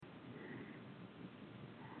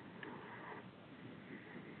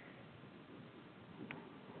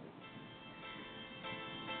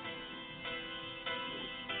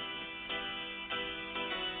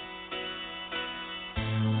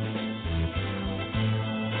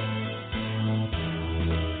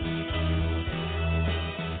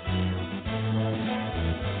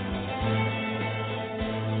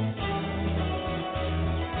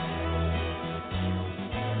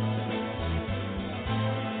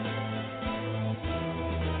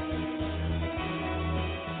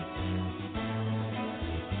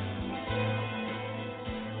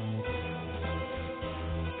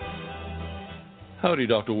Howdy,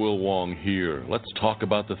 Dr. Will Wong here. Let's talk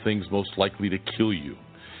about the things most likely to kill you.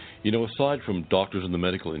 You know, aside from doctors in the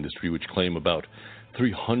medical industry, which claim about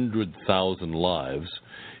 300,000 lives,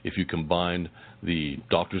 if you combine the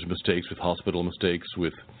doctor's mistakes with hospital mistakes,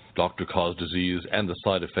 with doctor-caused disease, and the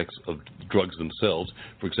side effects of drugs themselves.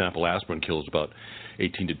 For example, aspirin kills about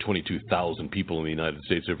 18 to 22,000 people in the United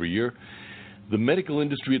States every year. The medical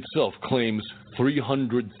industry itself claims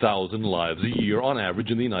 300,000 lives a year on average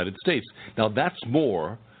in the United States. Now, that's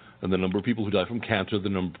more than the number of people who die from cancer, the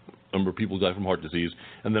number of people who die from heart disease,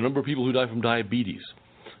 and the number of people who die from diabetes.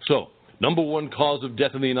 So, number one cause of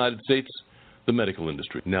death in the United States, the medical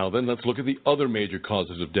industry. Now then, let's look at the other major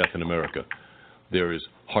causes of death in America. There is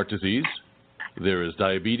heart disease, there is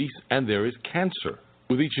diabetes, and there is cancer,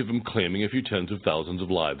 with each of them claiming a few tens of thousands of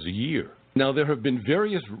lives a year. Now, there have been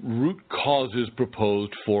various root causes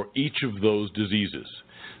proposed for each of those diseases.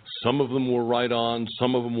 Some of them were right on,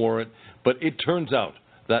 some of them weren't, but it turns out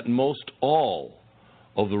that most all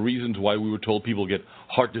of the reasons why we were told people get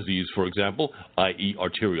heart disease, for example, i.e.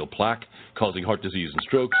 arterial plaque causing heart disease and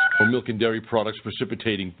stroke, or milk and dairy products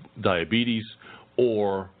precipitating diabetes,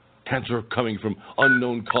 or cancer coming from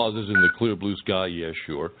unknown causes in the clear blue sky, yeah,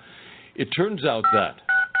 sure. It turns out that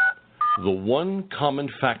the one common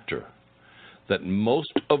factor that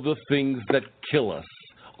most of the things that kill us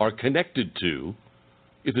are connected to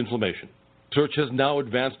is inflammation. Research has now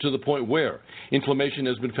advanced to the point where inflammation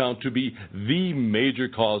has been found to be the major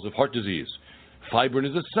cause of heart disease. Fibrin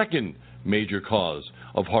is a second major cause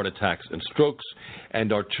of heart attacks and strokes,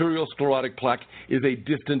 and arterial sclerotic plaque is a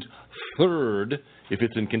distant third if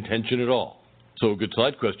it's in contention at all. So a good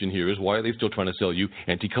side question here is, why are they still trying to sell you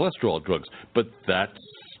anti-cholesterol drugs? But that's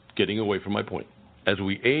getting away from my point. As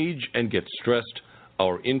we age and get stressed,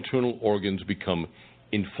 our internal organs become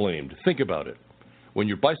inflamed. Think about it. When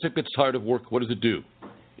your bicep gets tired of work, what does it do?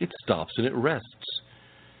 It stops and it rests.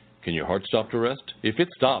 Can your heart stop to rest? If it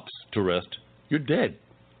stops to rest, you're dead.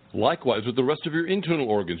 Likewise with the rest of your internal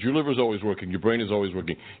organs. Your liver is always working, your brain is always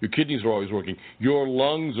working, your kidneys are always working, your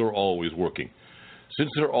lungs are always working.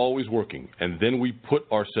 Since they're always working, and then we put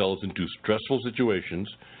ourselves into stressful situations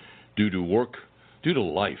due to work, due to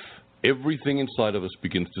life, everything inside of us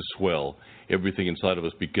begins to swell. Everything inside of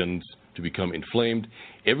us begins to become inflamed.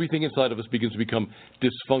 Everything inside of us begins to become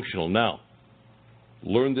dysfunctional. Now,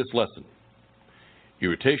 learn this lesson.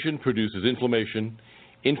 Irritation produces inflammation.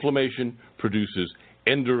 Inflammation produces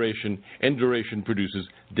enduration. Enduration produces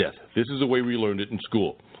death. This is the way we learned it in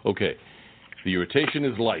school. Okay, the irritation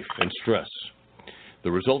is life and stress. The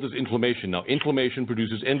result is inflammation. Now, inflammation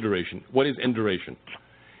produces enduration. What is enduration?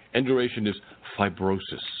 Enduration is fibrosis.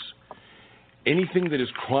 Anything that is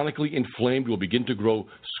chronically inflamed will begin to grow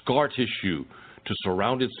scar tissue to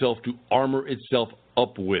surround itself, to armor itself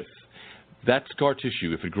up with. That scar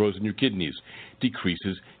tissue, if it grows in your kidneys,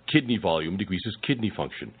 decreases kidney volume, decreases kidney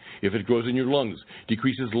function. If it grows in your lungs,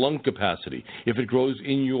 decreases lung capacity. If it grows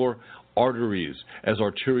in your arteries as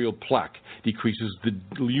arterial plaque, decreases the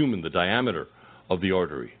lumen, the diameter of the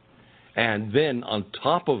artery. And then on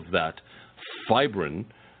top of that, fibrin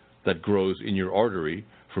that grows in your artery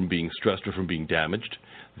from being stressed or from being damaged,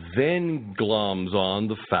 then gloms on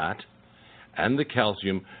the fat and the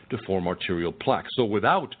calcium to form arterial plaque. So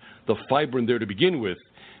without the fibrin there to begin with,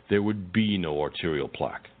 there would be no arterial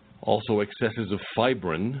plaque. Also, excesses of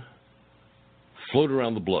fibrin float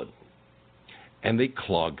around the blood, and they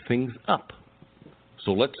clog things up.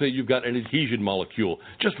 So let's say you've got an adhesion molecule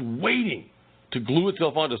just waiting to glue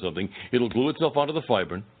itself onto something. It'll glue itself onto the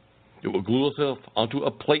fibrin. It will glue itself onto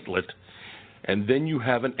a platelet. And then you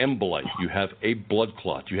have an embolite, you have a blood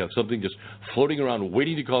clot, you have something just floating around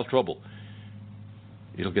waiting to cause trouble.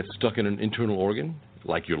 It'll get stuck in an internal organ,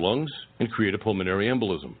 like your lungs, and create a pulmonary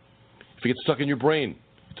embolism. If it gets stuck in your brain,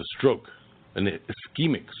 it's a stroke, an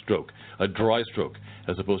ischemic stroke, a dry stroke,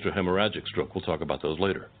 as opposed to a hemorrhagic stroke. We'll talk about those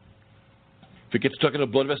later. If it gets stuck in a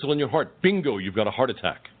blood vessel in your heart, bingo, you've got a heart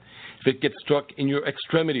attack. If it gets stuck in your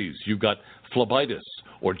extremities, you've got phlebitis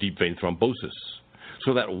or deep vein thrombosis.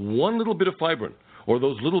 So that one little bit of fibrin, or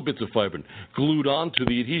those little bits of fibrin, glued onto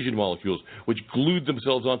the adhesion molecules, which glued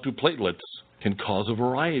themselves onto platelets, can cause a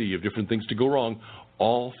variety of different things to go wrong,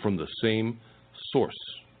 all from the same source.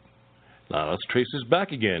 Now let's trace this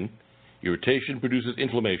back again. Irritation produces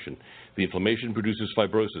inflammation. The inflammation produces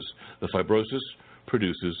fibrosis. The fibrosis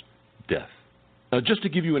produces death. Now, just to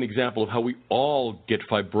give you an example of how we all get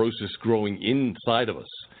fibrosis growing inside of us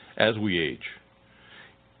as we age.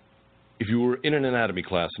 If you were in an anatomy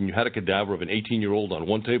class and you had a cadaver of an 18-year-old on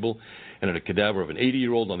one table and a cadaver of an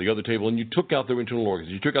 80-year-old on the other table, and you took out their internal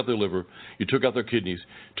organs, you took out their liver, you took out their kidneys,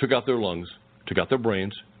 took out their lungs, took out their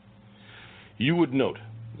brains, you would note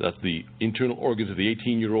that the internal organs of the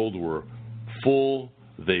 18-year-old were full,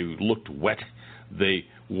 they looked wet, they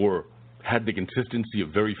had the consistency of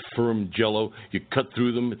very firm Jell-O. You cut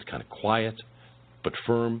through them, it's kind of quiet but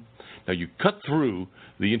firm. Now you cut through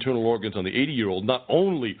the internal organs on the 80-year-old, not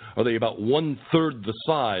only are they about 1/3 the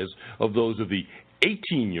size of those of the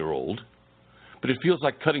 18-year-old, but it feels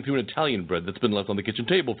like cutting through an Italian bread that's been left on the kitchen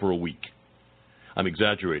table for a week. I'm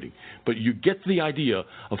exaggerating, but you get the idea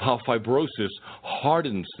of how fibrosis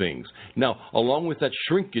hardens things. Now, along with that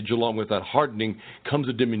shrinkage, along with that hardening, comes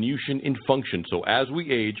a diminution in function. So as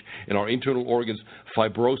we age and our internal organs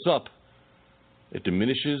fibrose up, it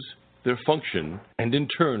diminishes their function, and in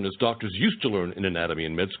turn, as doctors used to learn in anatomy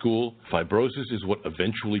and med school, fibrosis is what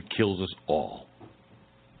eventually kills us all.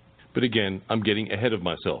 But again, I'm getting ahead of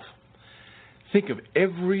myself. Think of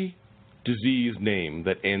every disease name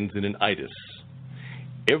that ends in an itis.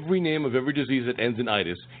 Every name of every disease that ends in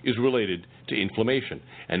itis is related to inflammation.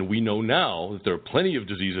 And we know now that there are plenty of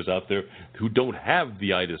diseases out there who don't have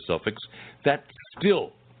the itis suffix that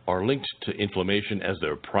still are linked to inflammation as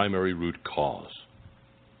their primary root cause.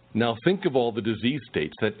 Now think of all the disease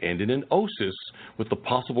states that end in an osis, with the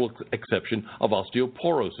possible exception of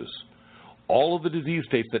osteoporosis. All of the disease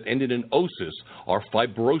states that end in an osis are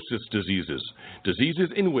fibrosis diseases, diseases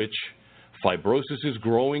in which fibrosis is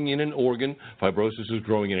growing in an organ, fibrosis is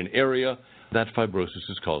growing in an area, that fibrosis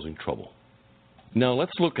is causing trouble. Now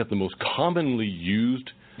let's look at the most commonly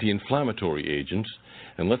used anti-inflammatory agents,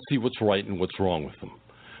 and let's see what's right and what's wrong with them.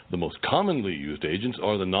 The most commonly used agents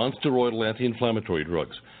are the non-steroidal anti-inflammatory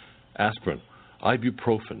drugs: aspirin,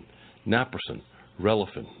 ibuprofen, naproxen,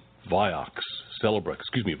 Relafin, Vioxx, Celebrex.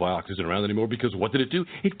 Vioxx isn't around anymore because what did it do?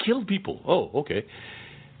 It killed people. Oh, okay.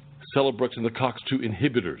 Celebrex and the COX-2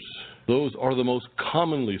 inhibitors. Those are the most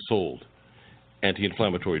commonly sold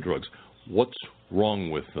anti-inflammatory drugs. What's wrong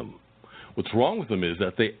with them? What's wrong with them is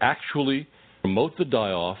that they actually promote the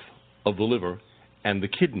die-off of the liver and the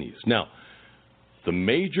kidneys. Now, the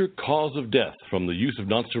major cause of death from the use of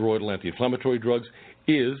non-steroidal anti-inflammatory drugs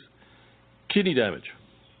is kidney damage,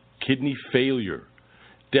 kidney failure,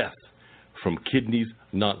 death from kidneys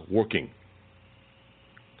not working.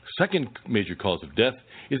 Second major cause of death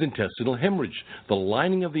is intestinal hemorrhage. The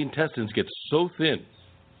lining of the intestines gets so thin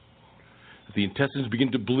that the intestines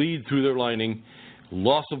begin to bleed through their lining.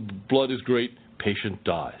 Loss of blood is great. Patient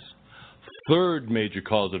dies. Third major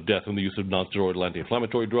cause of death from the use of non-steroidal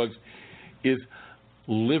anti-inflammatory drugs is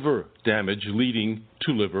liver damage leading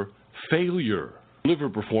to liver failure. Liver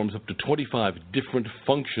performs up to 25 different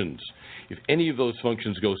functions. If any of those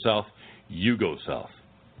functions go south, you go south.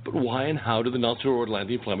 But why and how do the non-steroidal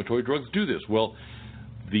anti-inflammatory drugs do this? Well,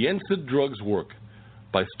 the NSAID drugs work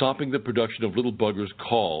by stopping the production of little buggers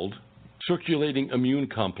called circulating immune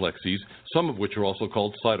complexes, some of which are also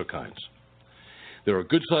called cytokines. There are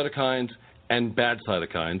good cytokines and bad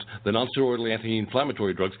cytokines. The non-steroidal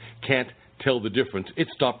anti-inflammatory drugs can't tell the difference. It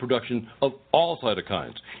stopped production of all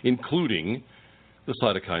cytokines, including the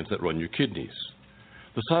cytokines that run your kidneys,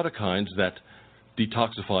 the cytokines that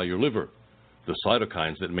detoxify your liver, the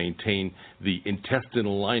cytokines that maintain the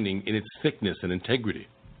intestinal lining in its thickness and integrity.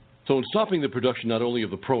 So in stopping the production not only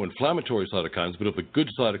of the pro-inflammatory cytokines, but of the good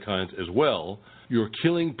cytokines as well, you're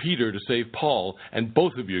killing Peter to save Paul, and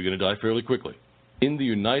both of you are going to die fairly quickly. In the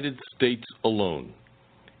United States alone,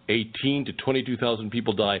 18,000 to 22,000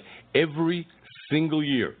 people die every single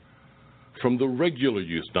year from the regular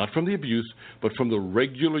use, not from the abuse, but from the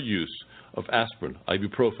regular use of aspirin,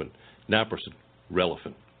 ibuprofen, naproxen,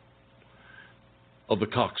 Relafin. Of the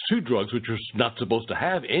COX-2 drugs, which are not supposed to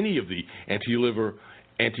have any of the anti-liver,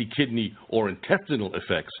 anti-kidney, or intestinal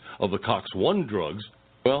effects of the COX-1 drugs,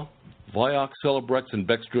 well, Vioxx, Celebrex, and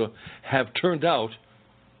Bextra have turned out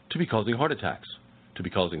to be causing heart attacks, to be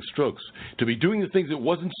causing strokes, to be doing the things it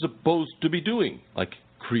wasn't supposed to be doing, like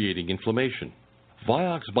creating inflammation.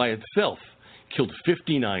 Vioxx by itself killed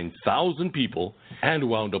 59,000 people and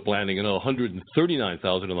wound up landing in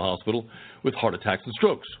 139,000 in the hospital with heart attacks and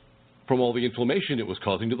strokes from all the inflammation it was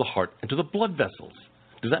causing to the heart and to the blood vessels.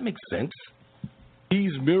 Does that make sense?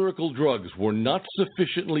 These miracle drugs were not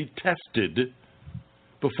sufficiently tested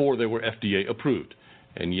before they were FDA approved.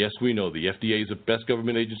 And yes, we know the FDA is the best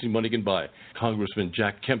government agency money can buy. Congressman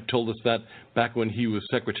Jack Kemp told us that back when he was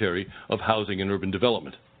Secretary of Housing and Urban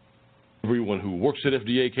Development. Everyone who works at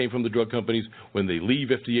FDA came from the drug companies. When they leave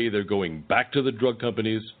FDA, they're going back to the drug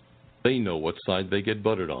companies. They know what side they get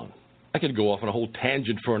buttered on. I could go off on a whole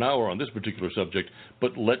tangent for an hour on this particular subject,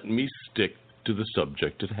 but let me stick to the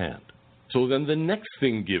subject at hand. So then the next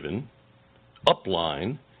thing given,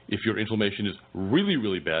 upline, if your inflammation is really,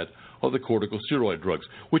 really bad, are the corticosteroid drugs,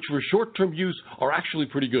 which for short-term use are actually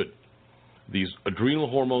pretty good. These adrenal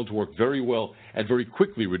hormones work very well at very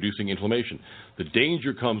quickly reducing inflammation. The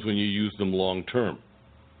danger comes when you use them long term.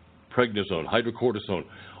 Prednisone, hydrocortisone,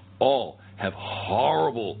 all have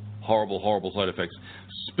horrible, horrible, horrible side effects.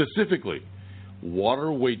 Specifically,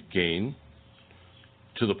 water weight gain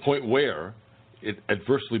to the point where it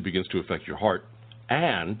adversely begins to affect your heart,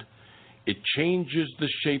 and it changes the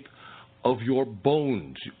shape of your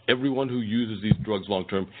bones. Everyone who uses these drugs long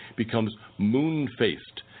term becomes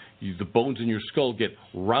moon-faced. The bones in your skull get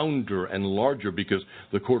rounder and larger because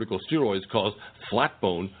the corticosteroids cause flat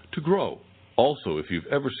bone to grow. Also, if you've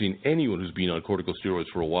ever seen anyone who's been on corticosteroids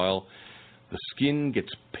for a while, the skin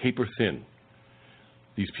gets paper thin.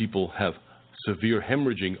 These people have severe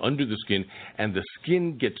hemorrhaging under the skin, and the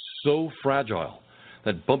skin gets so fragile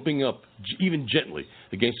that bumping up, even gently,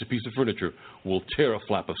 against a piece of furniture will tear a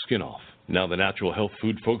flap of skin off. Now the natural health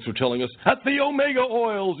food folks are telling us that the omega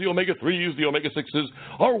oils, the omega-3s, the omega-6s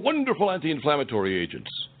are wonderful anti-inflammatory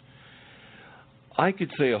agents. I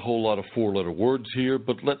could say a whole lot of four-letter words here,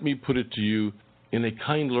 but let me put it to you in a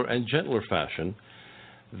kindler and gentler fashion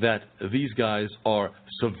that these guys are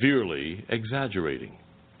severely exaggerating.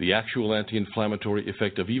 The actual anti-inflammatory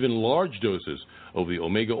effect of even large doses of the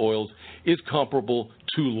omega oils is comparable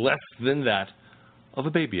to less than that of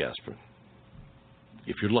a baby aspirin,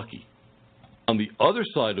 if you're lucky. On the other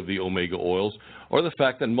side of the omega oils are the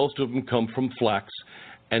fact that most of them come from flax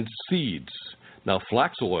and seeds. Now,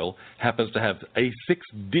 flax oil happens to have a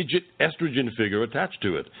 6-digit estrogen figure attached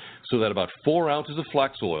to it, so that about 4 ounces of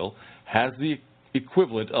flax oil has the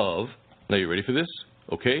equivalent of, now you ready for this?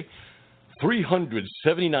 Okay,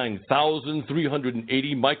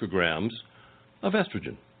 379,380 micrograms of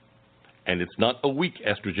estrogen. And it's not a weak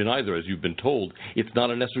estrogen either, as you've been told. It's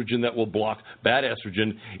not an estrogen that will block bad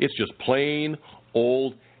estrogen. It's just plain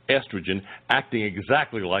old estrogen acting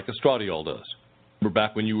exactly like estradiol does. Remember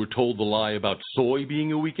back when you were told the lie about soy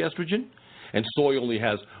being a weak estrogen? And soy only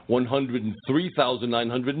has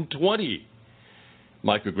 103,920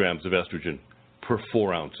 micrograms of estrogen per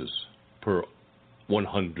 4 ounces per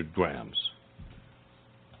 100 grams.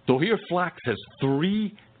 So here flax has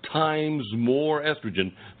 3 times more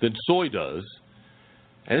estrogen than soy does,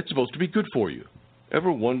 and it's supposed to be good for you.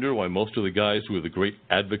 Ever wonder why most of the guys who are the great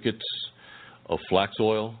advocates of flax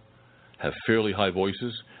oil have fairly high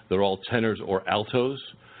voices? They're all tenors or altos.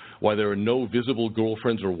 Why there are no visible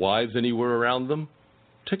girlfriends or wives anywhere around them?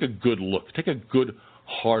 Take a good look. Take a good,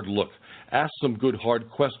 hard look. Ask some good, hard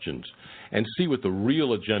questions and see what the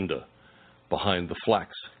real agenda behind the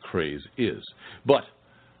flax craze is. But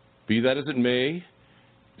be that as it may,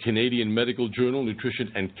 Canadian Medical Journal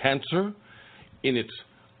Nutrition and Cancer, in its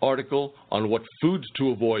article on what foods to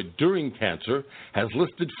avoid during cancer, has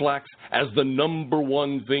listed flax as the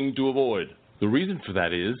 #1 thing to avoid. The reason for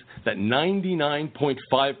that is that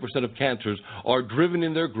 99.5% of cancers are driven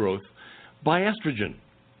in their growth by estrogen.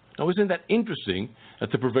 Now, isn't that interesting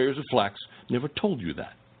that the purveyors of flax never told you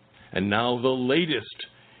that? And now the latest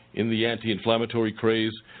in the anti-inflammatory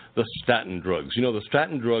craze, the statin drugs. You know, the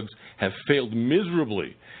statin drugs have failed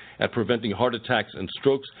miserably at preventing heart attacks and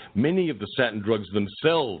strokes. Many of the statin drugs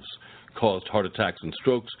themselves caused heart attacks and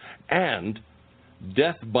strokes, and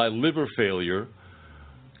death by liver failure,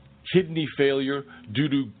 kidney failure due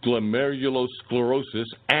to glomerulosclerosis,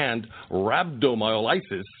 and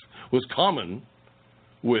rhabdomyolysis was common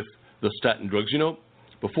with the statin drugs. You know,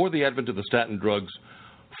 before the advent of the statin drugs,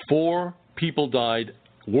 4 people died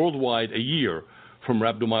worldwide a year from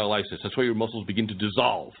rhabdomyolysis. That's why your muscles begin to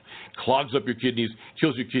dissolve, clogs up your kidneys,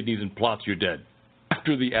 kills your kidneys, and plots you're dead.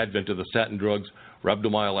 After the advent of the statin drugs,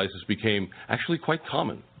 rhabdomyolysis became actually quite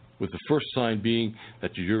common, with the first sign being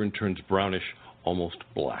that your urine turns brownish, almost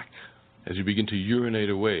black, as you begin to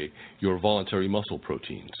urinate away your voluntary muscle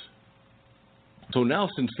proteins. So now,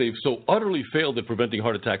 since they've so utterly failed at preventing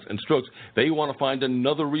heart attacks and strokes, they want to find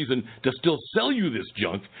another reason to still sell you this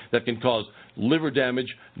junk that can cause liver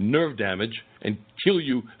damage, nerve damage, and kill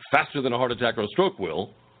you faster than a heart attack or a stroke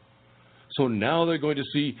will. So now they're going to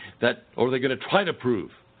see that, or they're going to try to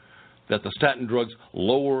prove that the statin drugs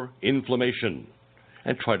lower inflammation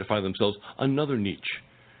and try to find themselves another niche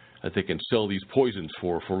that they can sell these poisons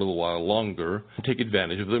for a little while longer and take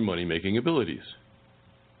advantage of their money-making abilities.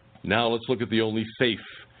 Now let's look at the only safe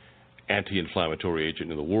anti-inflammatory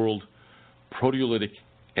agent in the world, proteolytic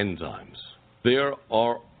enzymes. There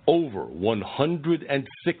are over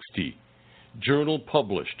 160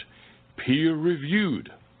 journal-published,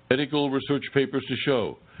 peer-reviewed medical research papers to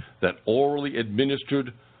show that orally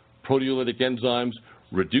administered proteolytic enzymes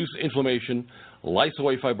reduce inflammation, lyse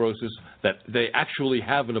away fibrosis, that they actually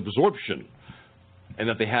have an absorption and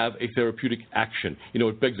that they have a therapeutic action.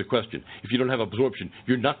 It begs the question. If you don't have absorption,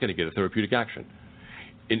 you're not going to get a therapeutic action.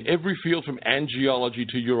 In every field from angiology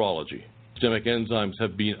to urology, systemic enzymes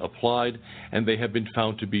have been applied, and they have been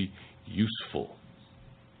found to be useful.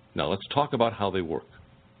 Now, let's talk about how they work.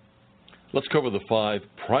 Let's cover the 5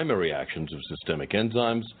 primary actions of systemic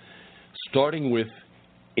enzymes, starting with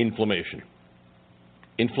inflammation.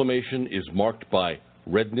 Inflammation is marked by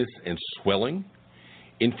redness and swelling.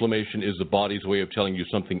 Inflammation is the body's way of telling you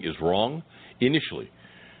something is wrong initially.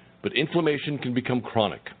 But inflammation can become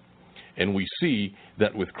chronic. And we see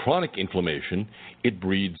that with chronic inflammation, it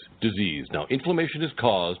breeds disease. Now, inflammation is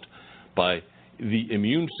caused by the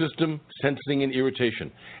immune system sensing an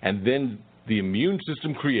irritation. And then the immune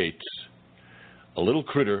system creates a little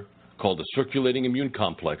critter called the circulating immune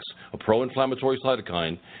complex, a pro-inflammatory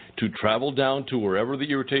cytokine, to travel down to wherever the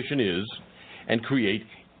irritation is and create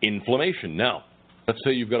inflammation. Now, let's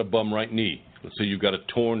say you've got a bum right knee. Let's say you've got a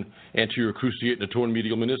torn anterior cruciate and a torn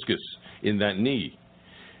medial meniscus in that knee.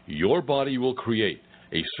 Your body will create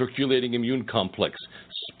a circulating immune complex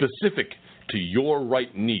specific to your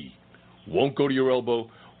right knee. Won't go to your elbow,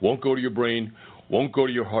 won't go to your brain, won't go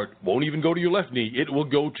to your heart, won't even go to your left knee. It will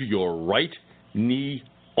go to your right knee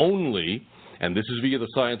only, and this is via the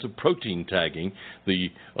science of protein tagging. The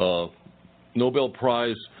Nobel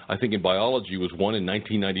Prize, I think, in biology was won in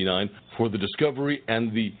 1999 for the discovery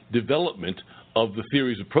and the development of the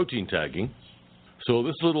theories of protein tagging. So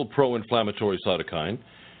this little pro-inflammatory cytokine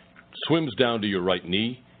swims down to your right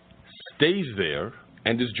knee, stays there,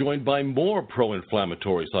 and is joined by more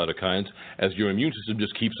pro-inflammatory cytokines as your immune system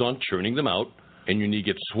just keeps on churning them out, and your knee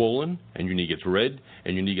gets swollen, and your knee gets red,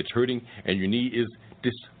 and your knee gets hurting, and your knee is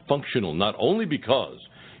dysfunctional, not only because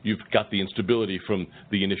you've got the instability from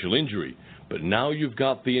the initial injury, but now you've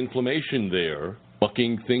got the inflammation there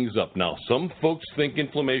mucking things up. Now, some folks think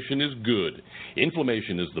inflammation is good.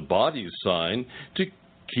 Inflammation is the body's sign to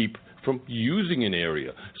keep from using an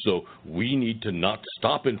area, so we need to not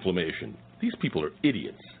stop inflammation. These people are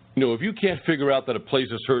idiots. If you can't figure out that a place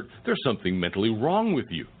is hurt, there's something mentally wrong with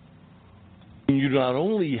you. You not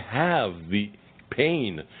only have the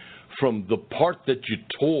pain from the part that you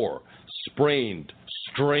tore, sprained,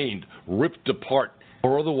 strained, ripped apart,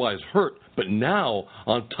 or otherwise hurt, but now,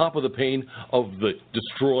 on top of the pain of the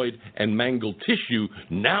destroyed and mangled tissue,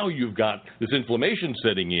 now you've got this inflammation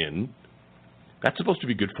setting in. That's supposed to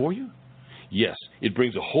be good for you? Yes, it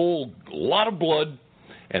brings a whole lot of blood,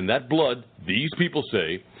 and that blood, these people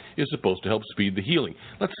say, is supposed to help speed the healing.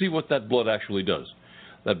 Let's see what that blood actually does.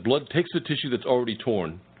 That blood takes the tissue that's already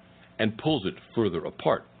torn and pulls it further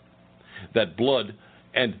apart. That blood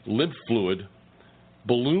and lymph fluid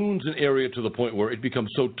balloons an area to the point where it becomes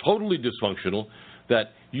so totally dysfunctional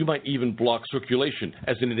that you might even block circulation,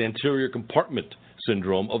 as in an anterior compartment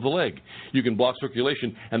syndrome of the leg. You can block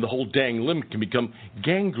circulation and the whole dang limb can become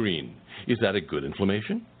gangrene. Is that a good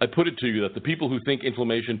inflammation? I put it to you that the people who think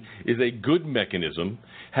inflammation is a good mechanism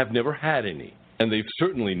have never had any. And they've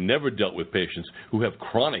certainly never dealt with patients who have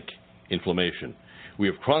chronic inflammation. We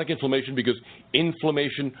have chronic inflammation because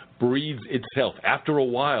inflammation breeds itself. After a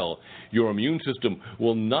while, your immune system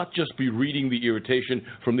will not just be reading the irritation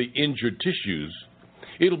from the injured tissues,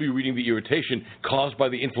 it'll be reading the irritation caused by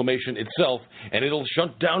the inflammation itself, and it'll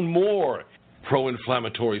shunt down more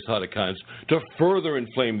pro-inflammatory cytokines to further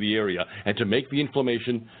inflame the area and to make the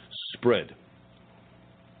inflammation spread.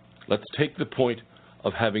 Let's take the point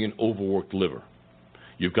of having an overworked liver.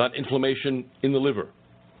 You've got inflammation in the liver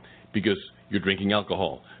because you're drinking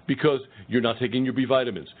alcohol, because you're not taking your B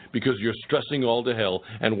vitamins, because you're stressing all to hell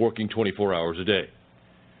and working 24 hours a day.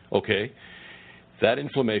 Okay? That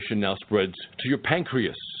inflammation now spreads to your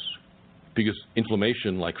pancreas because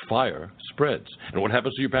inflammation, like fire, spreads. And what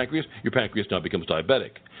happens to your pancreas? Your pancreas now becomes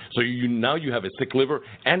diabetic. So now you have a sick liver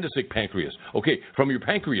and a sick pancreas. Okay, from your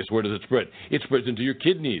pancreas, where does it spread? It spreads into your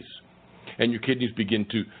kidneys. And your kidneys begin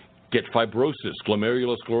to get fibrosis,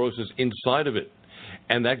 glomerulosclerosis inside of it.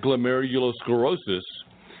 And that glomerulosclerosis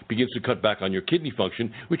begins to cut back on your kidney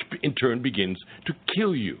function, which in turn begins to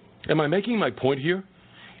kill you. Am I making my point here?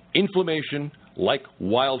 Inflammation, like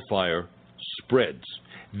wildfire, spreads.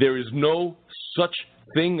 There is no such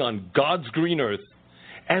thing on God's green earth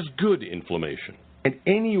as good inflammation. And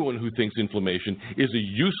anyone who thinks inflammation is a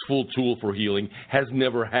useful tool for healing has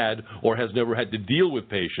never had or has never had to deal with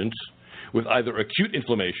patients with either acute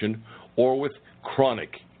inflammation or with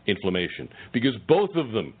chronic inflammation, because both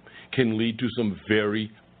of them can lead to some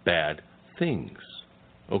very bad things.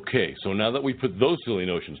 Okay, so now that we've put those silly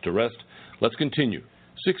notions to rest, let's continue.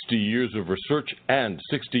 60 years of research and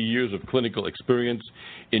 60 years of clinical experience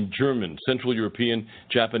in German, Central European,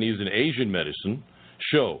 Japanese, and Asian medicine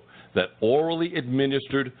show that orally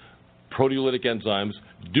administered proteolytic enzymes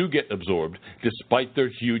do get absorbed despite their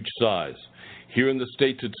huge size. Here in the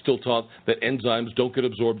States, it's still taught that enzymes don't get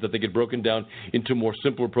absorbed, that they get broken down into more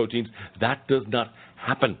simpler proteins. That does not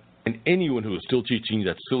happen. And anyone who is still teaching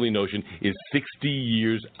that silly notion is 60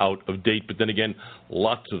 years out of date. But then again,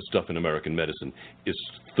 lots of stuff in American medicine is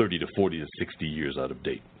 30 to 40 to 60 years out of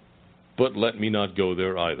date. But let me not go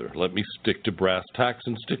there either. Let me stick to brass tacks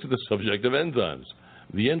and stick to the subject of enzymes.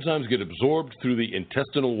 The enzymes get absorbed through the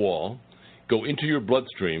intestinal wall, go into your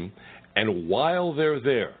bloodstream, and while they're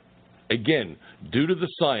there, again, due to the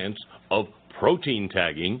science of protein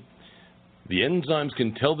tagging, the enzymes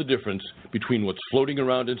can tell the difference between what's floating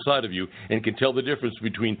around inside of you and can tell the difference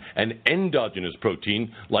between an endogenous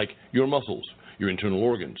protein, like your muscles, your internal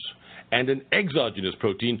organs, and an exogenous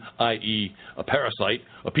protein, i.e. a parasite,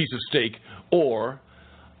 a piece of steak, or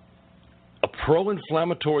a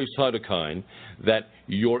pro-inflammatory cytokine that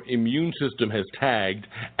your immune system has tagged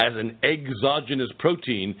as an exogenous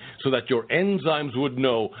protein so that your enzymes would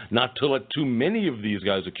know not to let too many of these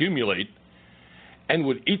guys accumulate and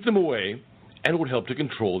would eat them away and would help to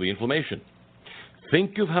control the inflammation.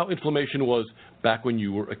 Think of how inflammation was back when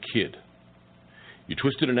you were a kid. You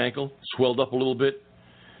twisted an ankle, swelled up a little bit,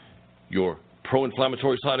 your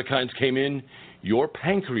pro-inflammatory cytokines came in, your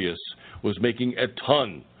pancreas was making a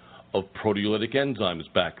ton of proteolytic enzymes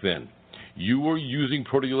back then. You were using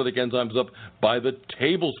proteolytic enzymes up by the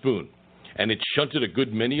tablespoon, and it shunted a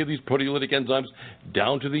good many of these proteolytic enzymes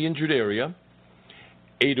down to the injured area,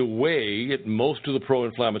 ate away at most of the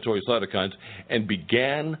pro-inflammatory cytokines, and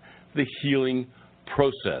began the healing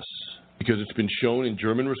process. Because it's been shown in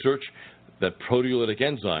German research that proteolytic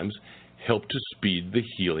enzymes help to speed the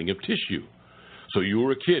healing of tissue. So you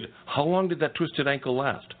were a kid. How long did that twisted ankle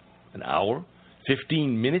last? An hour?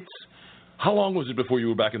 15 minutes? How long was it before you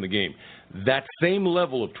were back in the game? That same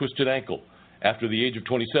level of twisted ankle after the age of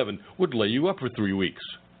 27 would lay you up for 3 weeks.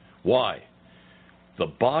 Why? The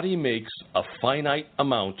body makes a finite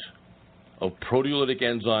amount of proteolytic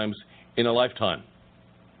enzymes in a lifetime.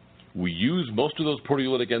 We use most of those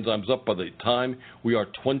proteolytic enzymes up by the time we are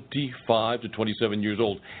 25 to 27 years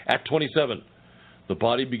old. At 27, the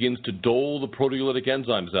body begins to dole the proteolytic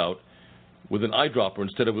enzymes out with an eyedropper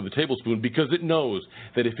instead of with a tablespoon because it knows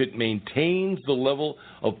that if it maintains the level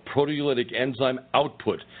of proteolytic enzyme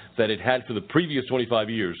output that it had for the previous 25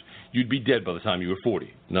 years, you'd be dead by the time you were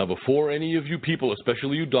 40. Now, before any of you people,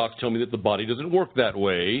 especially you docs, tell me that the body doesn't work that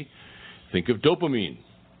way, think of dopamine.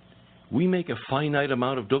 We make a finite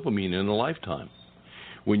amount of dopamine in a lifetime.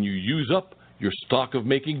 When you use up your stock of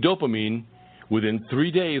making dopamine, within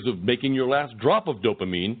 3 days of making your last drop of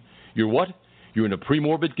dopamine, you're what? You're in a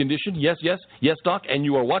premorbid condition? Yes, doc. And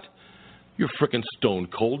you are what? You're frickin' stone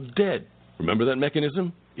cold dead. Remember that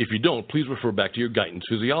mechanism? If you don't, please refer back to your Guyton's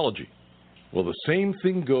physiology. Well, the same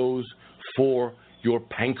thing goes for your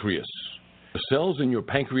pancreas. The cells in your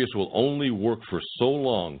pancreas will only work for so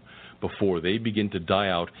long before they begin to die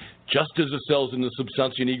out, just as the cells in the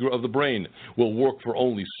substantia nigra of the brain will work for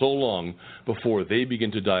only so long before they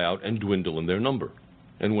begin to die out and dwindle in their number.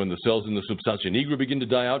 And when the cells in the substantia nigra begin to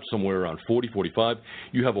die out, somewhere around 40, 45,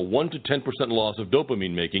 you have a 1 to 10% loss of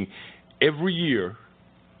dopamine making every year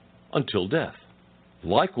until death.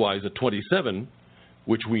 Likewise, at 27,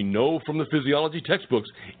 which we know from the physiology textbooks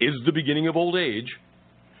is the beginning of old age,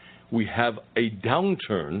 we have a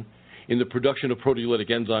downturn in the production of proteolytic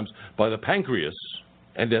enzymes by the pancreas,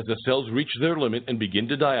 and as the cells reach their limit and begin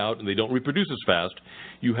to die out and they don't reproduce as fast,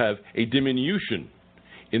 you have a diminution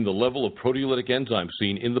in the level of proteolytic enzymes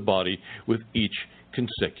seen in the body with each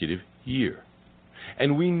consecutive year.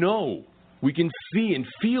 And we know, we can see and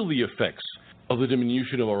feel the effects of the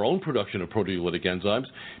diminution of our own production of proteolytic enzymes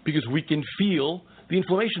because we can feel the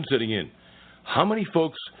inflammation setting in. How many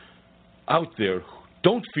folks out there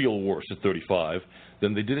don't feel worse at 35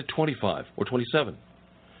 than they did at 25 or 27?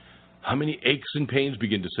 How many aches and pains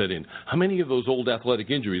begin to set in? How many of those old athletic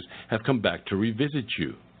injuries have come back to revisit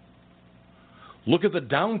you? Look at the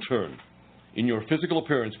downturn in your physical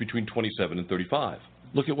appearance between 27 and 35.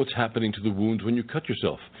 Look at what's happening to the wounds when you cut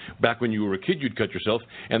yourself. Back when you were a kid, you'd cut yourself,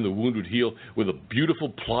 and the wound would heal with a beautiful,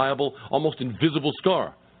 pliable, almost invisible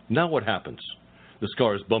scar. Now what happens? The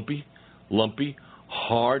scar is bumpy, lumpy,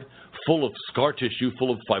 hard, full of scar tissue, full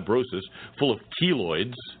of fibrosis, full of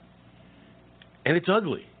keloids, and it's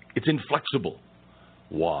ugly. It's inflexible.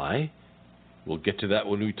 Why? We'll get to that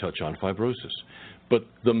when we touch on fibrosis. But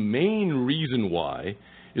the main reason why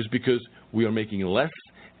is because we are making less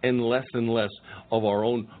and less and less of our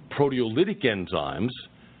own proteolytic enzymes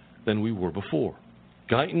than we were before.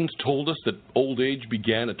 Guyton's told us that old age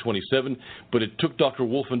began at 27, but it took Dr.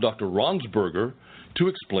 Wolf and Dr. Ronsberger to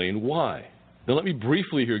explain why. Now let me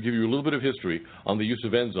briefly here give you a little bit of history on the use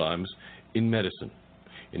of enzymes in medicine.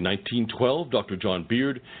 In 1912, Dr. John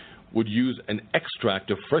Beard would use an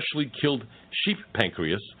extract of freshly killed sheep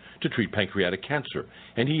pancreas to treat pancreatic cancer,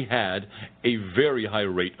 and he had a very high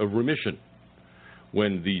rate of remission.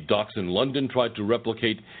 When the docs in London tried to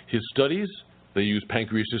replicate his studies, they used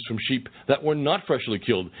pancreases from sheep that were not freshly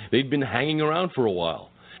killed. They'd been hanging around for a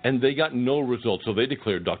while, and they got no results, so they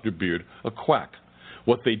declared Dr. Beard a quack.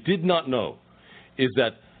 What they did not know is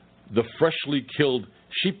that the freshly killed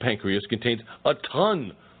sheep pancreas contains a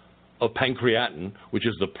ton of pancreatin, which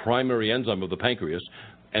is the primary enzyme of the pancreas,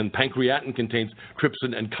 and pancreatin contains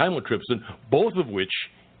trypsin and chymotrypsin, both of which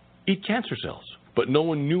eat cancer cells. But no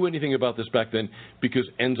one knew anything about this back then because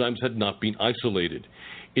enzymes had not been isolated.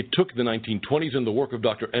 It took the 1920s and the work of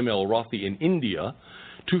Dr. M.L. Rothi in India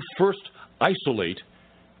to first isolate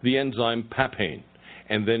the enzyme papain.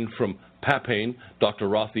 And then from papain, Dr.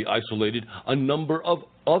 Rothi isolated a number of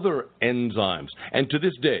other enzymes. And to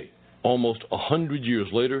this day, almost 100 years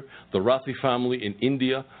later, the Rothi family in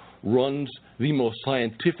India runs the most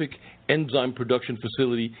scientific enzyme production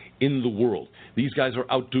facility in the world. These guys are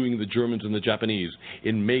outdoing the Germans and the Japanese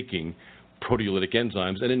in making proteolytic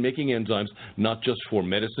enzymes and in making enzymes not just for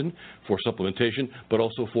medicine, for supplementation, but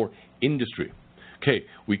also for industry. Okay,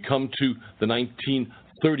 we come to the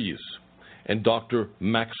 1930s and Dr.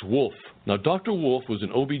 Max Wolf. Now, Dr. Wolf was an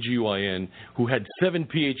OBGYN who had 7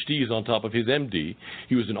 PhDs on top of his MD.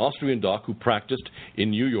 He was an Austrian doc who practiced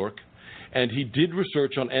in New York, and he did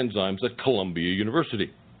research on enzymes at Columbia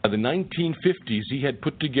University. In the 1950s, he had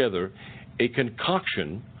put together a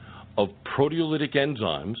concoction of proteolytic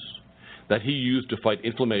enzymes that he used to fight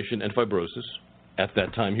inflammation and fibrosis. At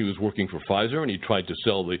that time, he was working for Pfizer, and he tried to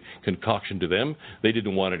sell the concoction to them. They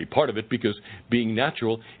didn't want any part of it because, being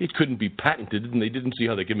natural, it couldn't be patented, and they didn't see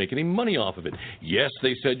how they could make any money off of it. Yes,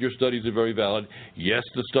 they said your studies are very valid. Yes,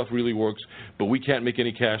 the stuff really works, but we can't make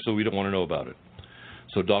any cash, so we don't want to know about it.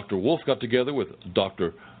 So Dr. Wolf got together with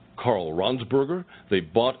Dr. Karl Ransberger. They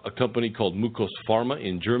bought a company called Mucos Pharma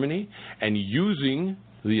in Germany, and using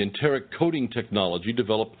the enteric coating technology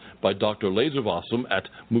developed by Dr. Laserwasser at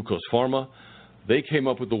Mucos Pharma, they came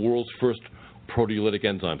up with the world's first proteolytic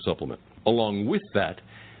enzyme supplement. Along with that,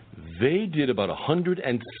 they did about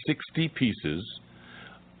 160 pieces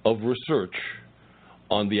of research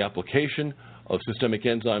on the application of systemic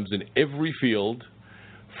enzymes in every field,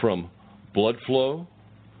 from blood flow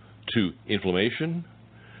to inflammation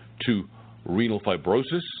to renal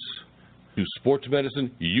fibrosis to sports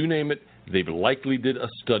medicine, you name it, they likely did a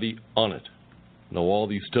study on it. Now, all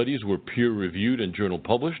these studies were peer-reviewed and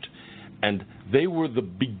journal-published, and they were the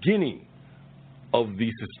beginning of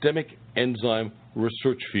the systemic enzyme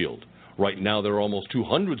research field. Right now, there are almost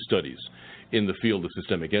 200 studies in the field of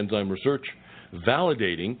systemic enzyme research,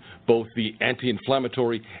 validating both the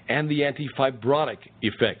anti-inflammatory and the anti-fibrotic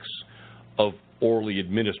effects of orally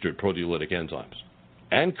administered proteolytic enzymes.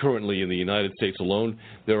 And currently in the United States alone,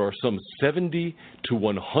 there are some 70 to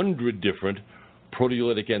 100 different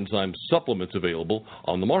proteolytic enzyme supplements available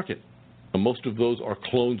on the market. And most of those are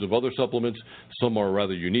clones of other supplements. Some are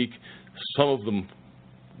rather unique. Some of them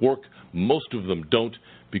work. Most of them don't,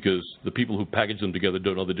 because the people who package them together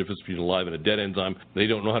don't know the difference between a live and a dead enzyme. They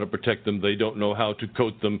don't know how to protect them. They don't know how to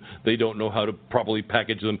coat them. They don't know how to properly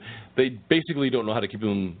package them. They basically don't know how to keep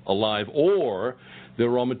them alive, or their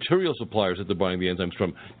raw material suppliers that they're buying the enzymes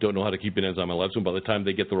from don't know how to keep an enzyme alive. So by the time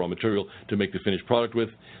they get the raw material to make the finished product with,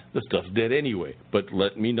 the stuff's dead anyway. But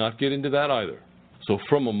let me not get into that either. So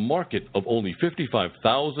from a market of only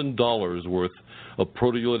 $55,000 worth of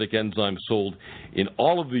proteolytic enzymes sold in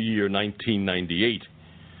all of the year 1998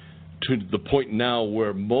 to the point now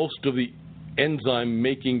where most of the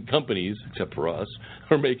enzyme-making companies, except for us,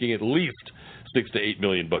 are making at least $6 to $8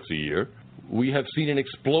 million a year, we have seen an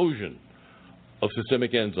explosion of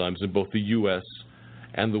systemic enzymes in both the U.S.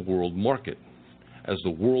 and the world market, as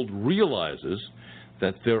the world realizes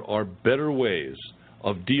that there are better ways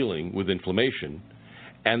of dealing with inflammation,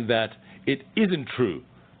 and that it isn't true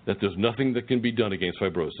that there's nothing that can be done against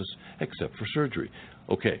fibrosis except for surgery.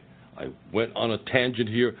 Okay, I went on a tangent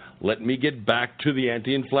here. Let me get back to the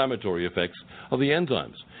anti-inflammatory effects of the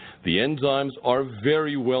enzymes. The enzymes are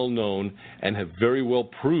very well known and have very well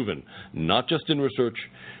proven, not just in research,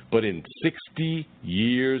 but in 60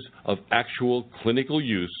 years of actual clinical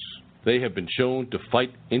use, they have been shown to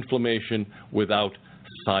fight inflammation without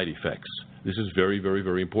side effects. This is very, very,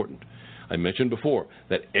 very important. I mentioned before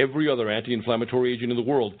that every other anti-inflammatory agent in the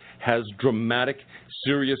world has dramatic,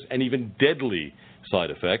 serious, and even deadly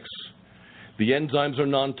side effects. The enzymes are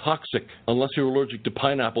non-toxic unless you're allergic to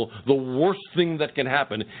pineapple. The worst thing that can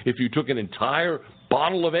happen if you took an entire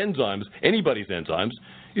bottle of enzymes, anybody's enzymes,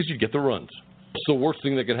 is you'd get the runs. It's the worst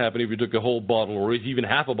thing that can happen if you took a whole bottle or even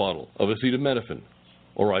half a bottle of acetaminophen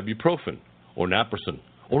or ibuprofen or naproxen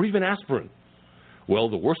or even aspirin.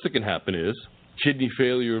 Well, the worst that can happen is kidney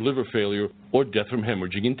failure, liver failure, or death from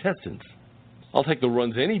hemorrhaging intestines. I'll take the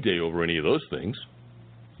runs any day over any of those things.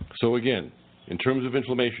 So again, in terms of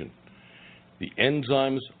inflammation, the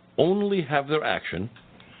enzymes only have their action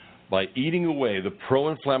by eating away the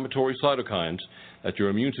pro-inflammatory cytokines that your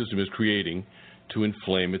immune system is creating to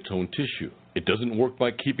inflame its own tissue. It doesn't work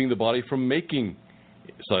by keeping the body from making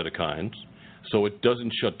cytokines, so it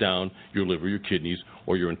doesn't shut down your liver, your kidneys,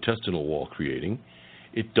 or your intestinal wall creating.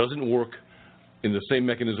 It doesn't work in the same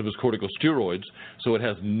mechanism as corticosteroids, so it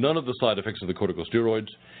has none of the side effects of the corticosteroids.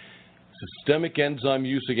 Systemic enzyme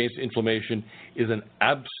use against inflammation is an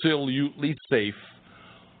absolutely safe,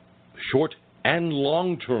 short and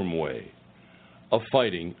long-term way of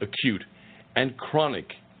fighting acute and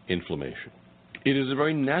chronic inflammation. It is a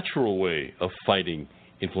very natural way of fighting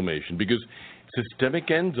inflammation because systemic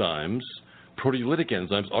enzymes, proteolytic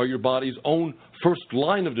enzymes, are your body's own first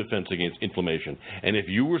line of defense against inflammation. And if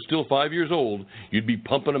you were still 5 years old, you'd be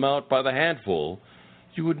pumping them out by the handful.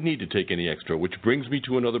 You wouldn't need to take any extra, which brings me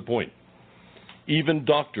to another point. Even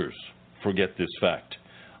doctors forget this fact.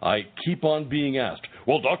 I keep on being asked,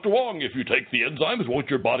 well, Dr. Wong, if you take the enzymes, won't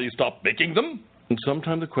your body stop making them? And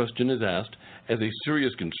sometimes the question is asked as a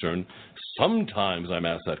serious concern. Sometimes I'm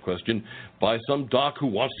asked that question by some doc who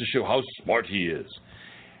wants to show how smart he is.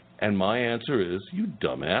 And my answer is, you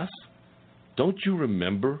dumbass, don't you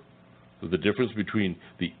remember the difference between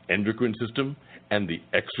the endocrine system and the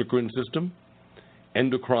exocrine system?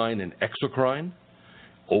 Endocrine and exocrine?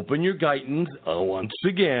 Open your Guytons once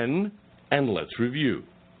again, and let's review.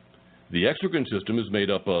 The exocrine system is made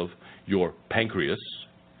up of your pancreas,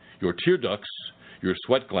 your tear ducts, your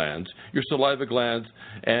sweat glands, your saliva glands,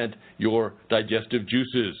 and your digestive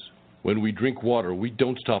juices. When we drink water, we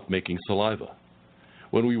don't stop making saliva.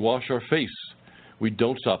 When we wash our face, we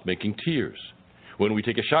don't stop making tears. When we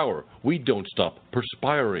take a shower, we don't stop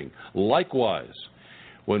perspiring. Likewise,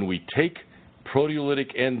 when we take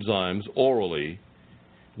proteolytic enzymes orally,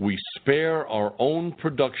 we spare our own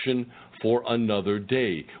production for another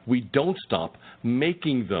day. We don't stop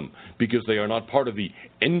making them because they are not part of the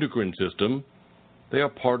endocrine system. They are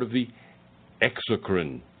part of the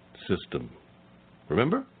exocrine system.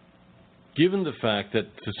 Remember? Given the fact that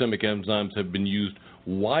systemic enzymes have been used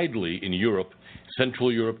widely in Europe,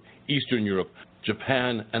 Central Europe, Eastern Europe,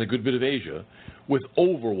 Japan, and a good bit of Asia, with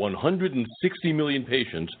over 160 million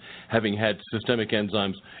patients having had systemic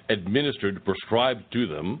enzymes administered, prescribed to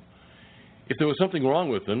them, if there was something wrong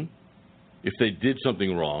with them, if they did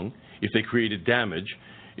something wrong, if they created damage,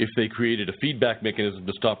 if they created a feedback mechanism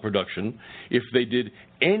to stop production, if they did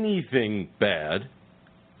anything bad,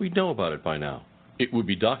 we'd know about it by now. It would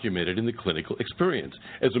be documented in the clinical experience.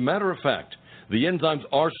 As a matter of fact, the enzymes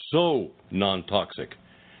are so non-toxic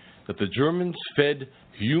that the Germans fed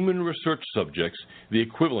human research subjects the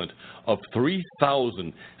equivalent of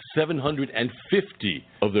 3,750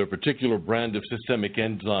 of their particular brand of systemic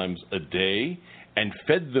enzymes a day and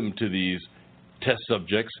fed them to these test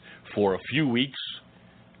subjects for a few weeks,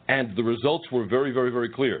 and the results were very, very, very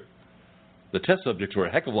clear. The test subjects were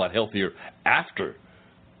a heck of a lot healthier after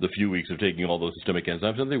the few weeks of taking all those systemic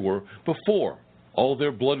enzymes than they were before. All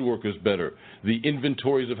their blood work was better. The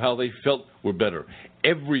inventories of how they felt were better.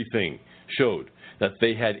 Everything showed that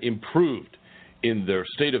they had improved in their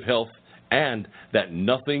state of health and that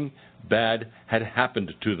nothing bad had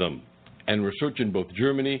happened to them. And research in both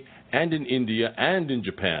Germany and in India and in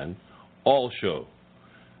Japan all show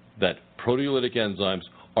that proteolytic enzymes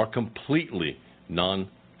are completely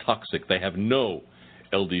non-toxic. They have no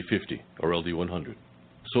LD50 or LD100.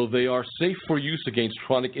 So they are safe for use against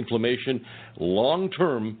chronic inflammation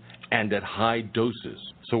long-term and at high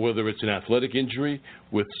doses. So whether it's an athletic injury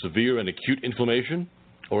with severe and acute inflammation,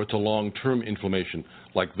 or it's a long-term inflammation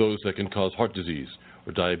like those that can cause heart disease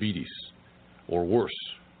or diabetes or worse,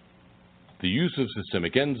 the use of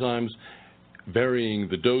systemic enzymes, varying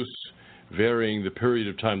the dose, varying the period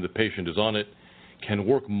of time the patient is on it, can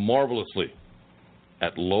work marvelously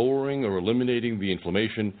at lowering or eliminating the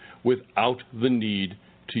inflammation without the need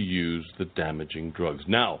to use the damaging drugs.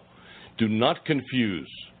 Now, do not confuse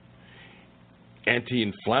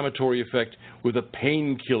anti-inflammatory effect with a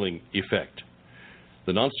pain-killing effect.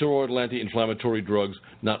 The nonsteroidal anti-inflammatory drugs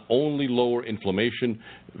not only lower inflammation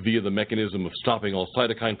via the mechanism of stopping all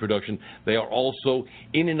cytokine production, they are also,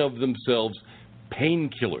 in and of themselves,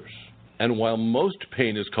 painkillers. And while most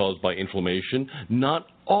pain is caused by inflammation, not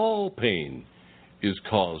all pain is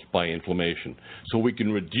caused by inflammation. So we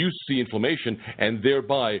can reduce the inflammation and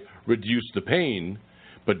thereby reduce the pain,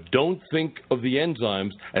 but don't think of the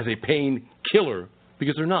enzymes as a pain killer,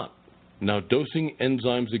 because they're not. Now, dosing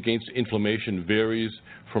enzymes against inflammation varies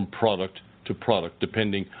from product to product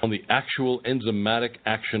depending on the actual enzymatic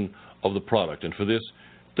action of the product. And for this,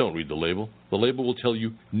 don't read the label. The label will tell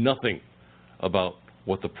you nothing about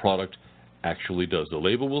what the product actually does. The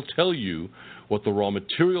label will tell you what the raw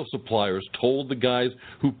material suppliers told the guys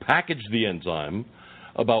who packaged the enzyme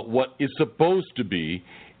about what is supposed to be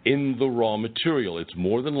in the raw material. It's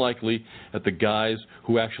more than likely that the guys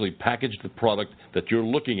who actually packaged the product that you're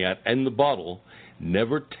looking at and the bottle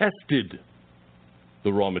never tested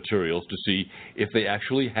the raw materials to see if they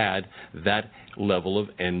actually had that level of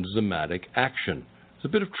enzymatic action. There's a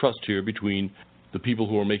bit of trust here between the people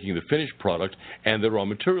who are making the finished product and the raw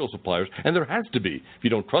material suppliers, and there has to be. If you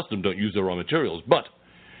don't trust them, don't use their raw materials. But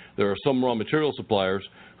there are some raw material suppliers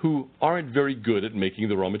who aren't very good at making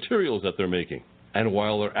the raw materials that they're making. And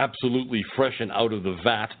while they're absolutely fresh and out of the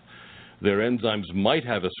vat, their enzymes might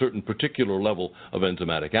have a certain particular level of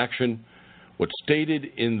enzymatic action. What's stated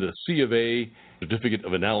in the C of A certificate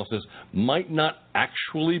of analysis might not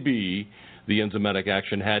actually be the enzymatic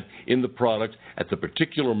action had in the product at the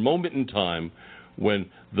particular moment in time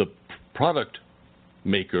when the product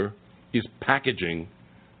maker is packaging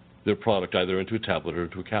their product either into a tablet or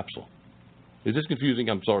into a capsule. Is this confusing?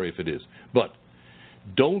 I'm sorry if it is. But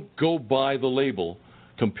don't go by the label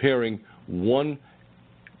comparing one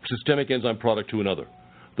systemic enzyme product to another.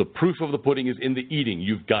 The proof of the pudding is in the eating.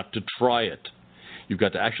 You've got to try it. You've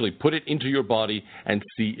got to actually put it into your body and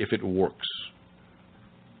see if it works.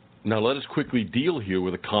 Now let us quickly deal here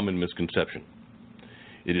with a common misconception.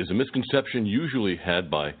 It is a misconception usually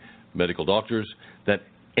had by medical doctors that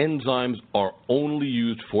enzymes are only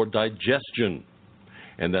used for digestion,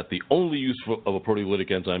 and that the only use of a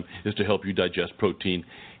proteolytic enzyme is to help you digest protein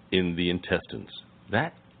in the intestines.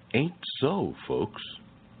 That ain't so, folks.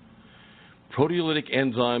 Proteolytic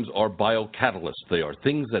enzymes are biocatalysts. They are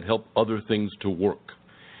things that help other things to work.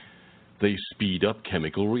 They speed up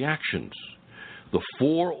chemical reactions. The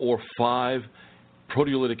 4 or 5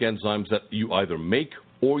 proteolytic enzymes that you either make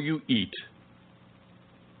or you eat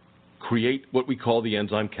create what we call the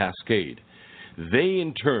enzyme cascade. They,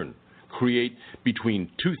 in turn, create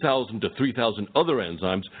between 2,000 to 3,000 other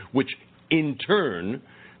enzymes, which, in turn,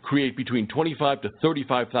 create between 25 to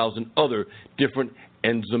 35,000 other different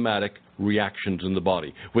enzymatic reactions in the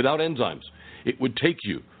body. Without enzymes, it would take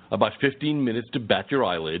you about 15 minutes to bat your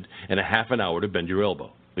eyelid and a half an hour to bend your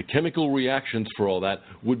elbow. The chemical reactions for all that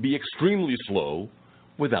would be extremely slow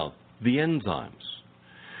without the enzymes.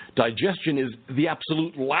 Digestion is the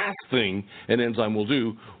absolute last thing an enzyme will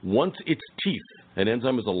do once its teeth, an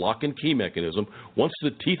enzyme is a lock and key mechanism, once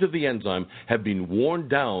the teeth of the enzyme have been worn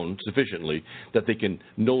down sufficiently that they can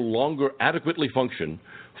no longer adequately function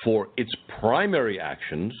for its primary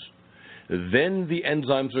actions, then the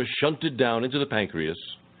enzymes are shunted down into the pancreas,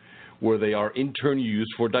 where they are in turn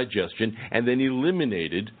used for digestion and then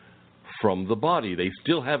eliminated from the body. They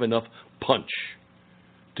still have enough punch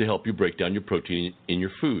to help you break down your protein in your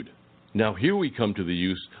food. Now here we come to the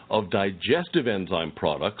use of digestive enzyme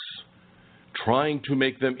products, trying to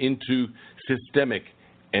make them into systemic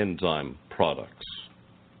enzyme products.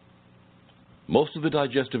 Most of the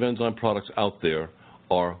digestive enzyme products out there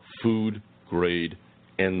are food-grade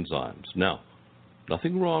enzymes. Now,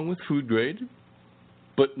 nothing wrong with food grade,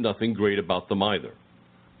 but nothing great about them either.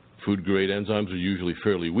 Food-grade enzymes are usually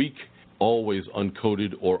fairly weak, always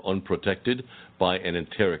uncoated or unprotected by an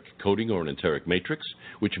enteric coating or an enteric matrix,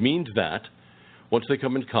 which means that once they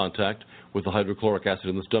come in contact with the hydrochloric acid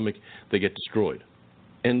in the stomach, they get destroyed.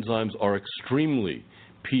 Enzymes are extremely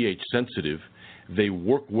pH sensitive. They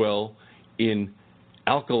work well in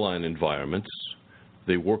alkaline environments.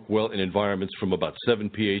 They work well in environments from about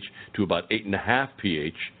 7 pH to about 8.5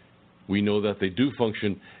 pH. We know that they do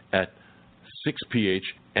function at 6 pH,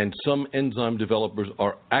 and some enzyme developers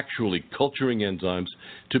are actually culturing enzymes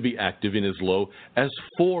to be active in as low as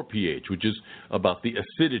 4 pH, which is about the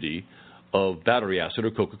acidity of battery acid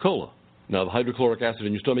or Coca-Cola. Now, the hydrochloric acid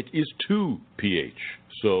in your stomach is 2 pH,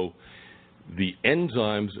 so the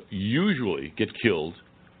enzymes usually get killed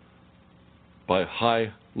by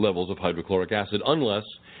high levels of hydrochloric acid unless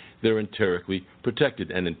they're enterically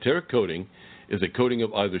protected. An enteric coating is a coating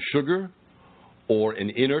of either sugar or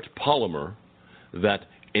an inert polymer that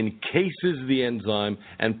encases the enzyme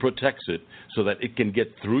and protects it so that it can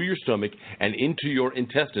get through your stomach and into your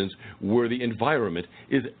intestines where the environment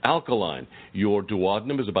is alkaline. Your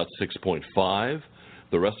duodenum is about 6.5.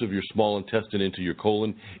 the rest of your small intestine into your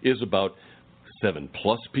colon is about 7+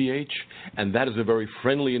 pH, and that is a very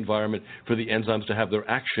friendly environment for the enzymes to have their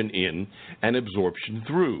action in and absorption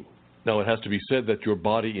through. Now, it has to be said that your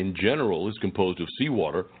body in general is composed of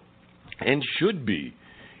seawater and should be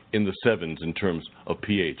in the 7s in terms of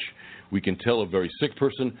pH. We can tell a very sick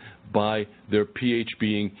person by their pH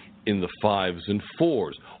being in the 5s and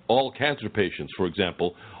 4s. All cancer patients, for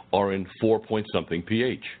example, are in 4-point-something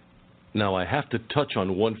pH. Now, I have to touch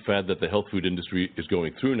on one fad that the health food industry is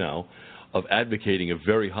going through now, of advocating a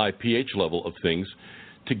very high pH level of things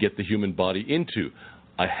to get the human body into.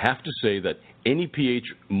 I have to say that any pH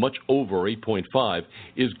much over 8.5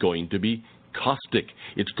 is going to be caustic.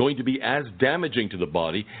 It's going to be as damaging to the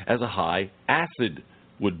body as a high acid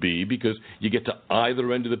would be, because you get to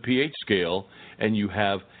either end of the pH scale and you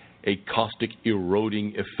have a caustic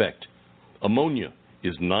eroding effect. Ammonia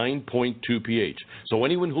is 9.2 pH. So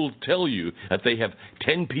anyone who will tell you that they have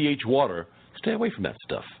 10 pH water, stay away from that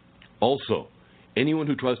stuff. Also, anyone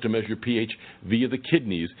who tries to measure pH via the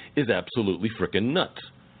kidneys is absolutely frickin' nuts.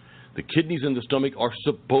 The kidneys in the stomach are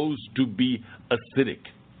supposed to be acidic.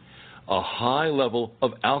 A high level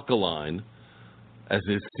of alkaline, as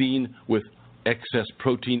is seen with excess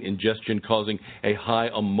protein ingestion causing a high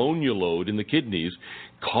ammonia load in the kidneys,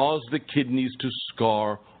 cause the kidneys to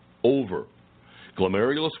scar over.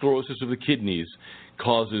 Glomerulosclerosis of the kidneys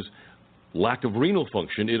causes lack of renal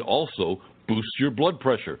function. It also boosts your blood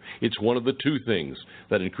pressure. It's one of the two things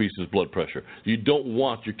that increases blood pressure. You don't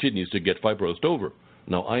want your kidneys to get fibrosed over.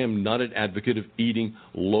 Now, I am not an advocate of eating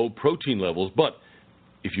low protein levels, but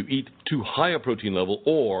if you eat too high a protein level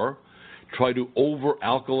or try to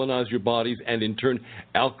over-alkalinize your bodies and in turn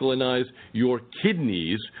alkalinize your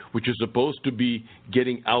kidneys, which is supposed to be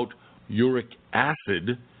getting out uric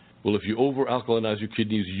acid, well, if you over-alkalinize your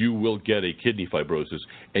kidneys, you will get a kidney fibrosis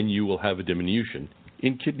and you will have a diminution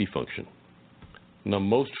in kidney function. Now,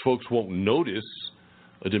 most folks won't notice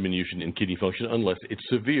a diminution in kidney function unless it's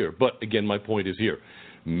severe. But again, my point is here.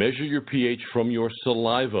 Measure your pH from your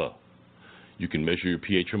saliva. You can measure your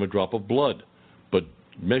pH from a drop of blood, but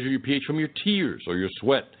measure your pH from your tears or your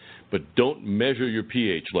sweat. But don't measure your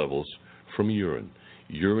pH levels from urine.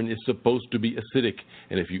 Urine is supposed to be acidic,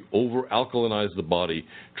 and if you over-alkalinize the body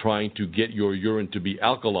trying to get your urine to be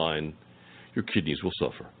alkaline, your kidneys will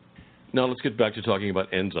suffer. Now let's get back to talking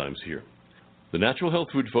about enzymes here. The natural health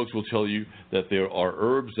food folks will tell you that there are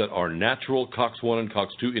herbs that are natural COX-1 and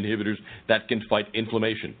COX-2 inhibitors that can fight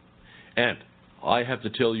inflammation. And I have to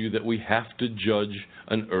tell you that we have to judge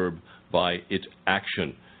an herb by its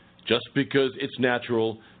action. Just because it's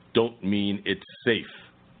natural don't mean it's safe.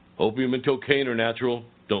 Opium and cocaine are natural,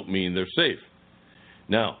 don't mean they're safe.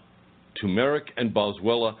 Now, turmeric and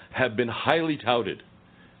boswellia have been highly touted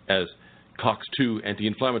as COX-2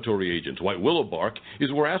 anti-inflammatory agents. White willow bark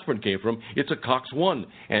is where aspirin came from. It's a COX-1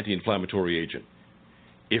 anti-inflammatory agent.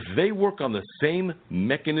 If they work on the same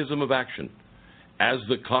mechanism of action as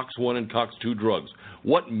the COX-1 and COX-2 drugs,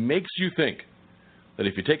 what makes you think that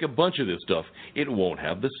if you take a bunch of this stuff, it won't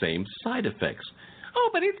have the same side effects? Oh,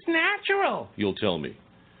 but it's natural, you'll tell me.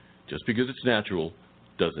 Just because it's natural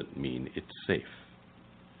doesn't mean it's safe.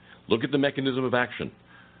 Look at the mechanism of action.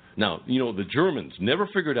 Now, you know, the Germans never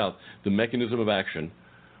figured out the mechanism of action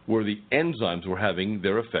where the enzymes were having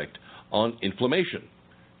their effect on inflammation.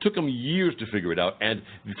 Took them years to figure it out, and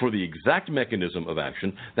for the exact mechanism of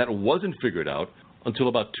action, that wasn't figured out until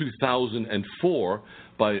about 2004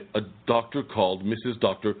 by a doctor called Mrs.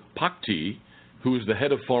 Dr. Bhakti, who is the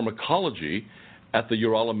head of pharmacology at the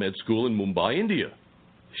Urala Med School in Mumbai, India.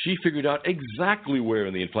 She figured out exactly where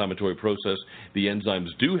in the inflammatory process the enzymes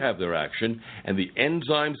do have their action, and the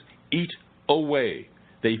enzymes eat away.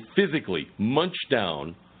 They physically munch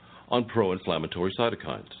down on pro-inflammatory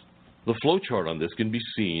cytokines. The flowchart on this can be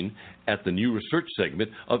seen at the new research segment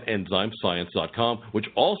of EnzymeScience.com, which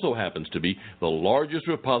also happens to be the largest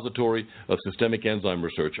repository of systemic enzyme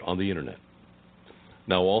research on the Internet.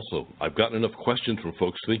 Now also, I've gotten enough questions from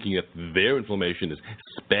folks thinking that their inflammation is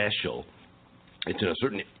special. It's in a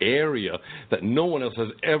certain area that no one else has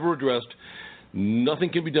ever addressed. Nothing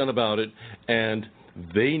can be done about it, and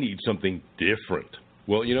they need something different.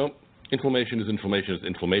 Well, you know, inflammation is inflammation is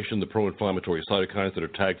inflammation. The pro-inflammatory cytokines that are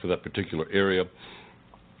tagged for that particular area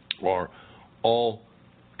are all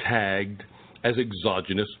tagged as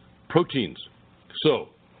exogenous proteins. So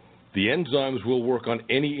the enzymes will work on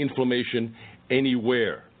any inflammation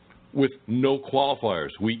anywhere with no qualifiers.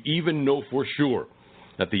 We even know for sure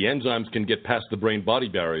that the enzymes can get past the brain-body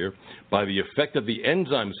barrier by the effect that the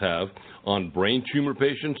enzymes have on brain tumor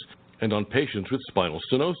patients and on patients with spinal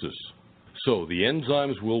stenosis. So the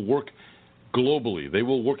enzymes will work globally. They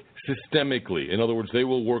will work systemically. In other words, they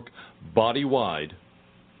will work body-wide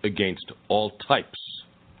against all types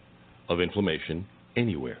of inflammation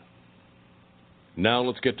anywhere. Now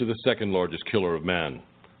let's get to the second largest killer of man,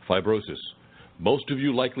 fibrosis. Most of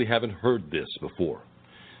you likely haven't heard this before.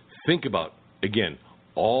 Think about, again,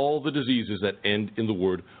 all the diseases that end in the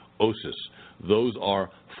word osis. Those are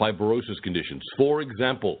fibrosis conditions. For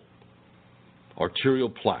example, arterial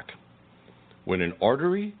plaque. When an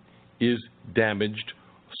artery is damaged,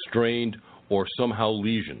 strained, or somehow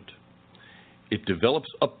lesioned, it develops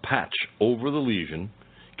a patch over the lesion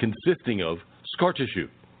consisting of scar tissue.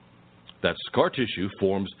 That scar tissue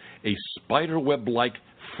forms a spiderweb-like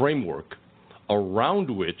framework around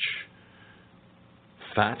which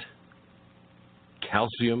fat,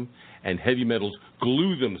 calcium, and heavy metals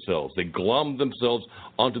glue themselves. They glom themselves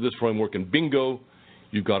onto this framework, and bingo,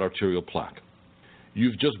 you've got arterial plaque.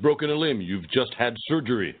 You've just broken a limb. You've just had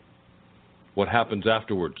surgery. What happens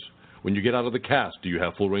afterwards? When you get out of the cast, do you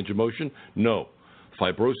have full range of motion? No.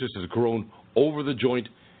 Fibrosis has grown over the joint,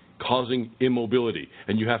 causing immobility.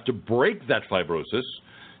 And you have to break that fibrosis,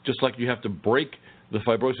 just like you have to break the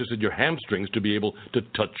fibrosis in your hamstrings to be able to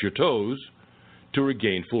touch your toes to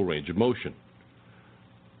regain full range of motion.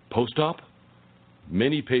 Post-op,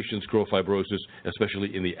 many patients grow fibrosis,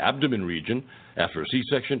 especially in the abdomen region, after a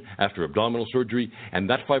C-section, after abdominal surgery, and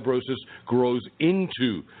that fibrosis grows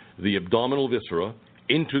into the abdominal viscera,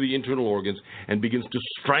 into the internal organs, and begins to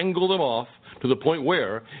strangle them off to the point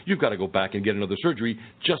where you've got to go back and get another surgery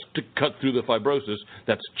just to cut through the fibrosis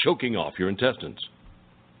that's choking off your intestines.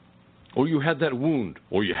 Or you had that wound,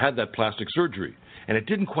 or you had that plastic surgery, and it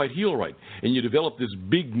didn't quite heal right, and you developed this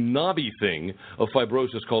big knobby thing of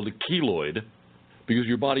fibrosis called a keloid because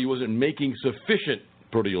your body wasn't making sufficient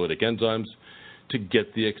proteolytic enzymes to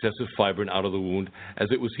get the excessive fibrin out of the wound as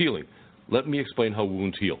it was healing. Let me explain how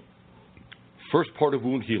wounds heal. First part of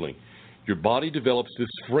wound healing, your body develops this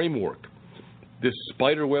framework, this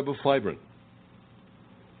spider web of fibrin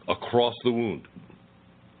across the wound,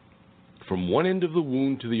 from one end of the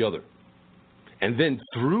wound to the other. And then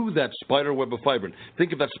through that spider web of fibrin,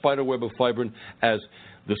 think of that spider web of fibrin as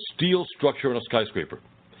the steel structure in a skyscraper.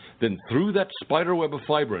 Then through that spider web of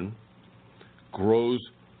fibrin grows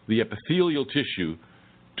the epithelial tissue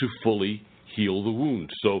to fully heal the wound.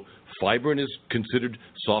 So fibrin is considered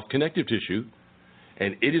soft connective tissue,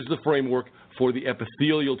 and it is the framework for the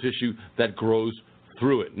epithelial tissue that grows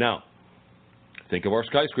through it. Now, think of our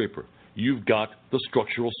skyscraper. You've got the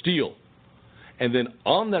structural steel. And then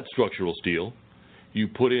on that structural steel, you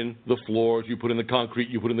put in the floors, you put in the concrete,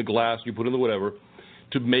 you put in the glass, you put in the whatever,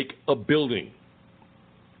 to make a building.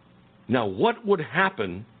 Now, what would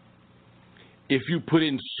happen if you put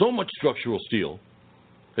in so much structural steel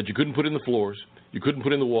that you couldn't put in the floors, you couldn't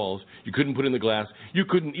put in the walls, you couldn't put in the glass, you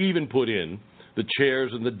couldn't even put in the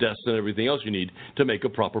chairs and the desks and everything else you need to make a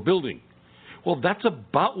proper building? Well, that's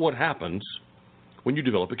about what happens when you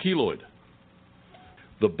develop a keloid.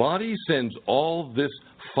 The body sends all this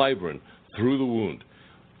fibrin through the wound,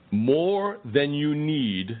 more than you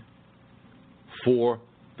need for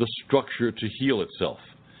the structure to heal itself.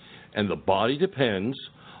 And the body depends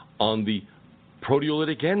on the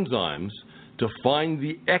proteolytic enzymes to find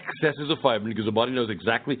the excesses of fibrin, because the body knows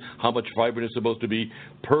exactly how much fibrin is supposed to be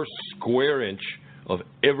per square inch of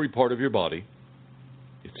every part of your body.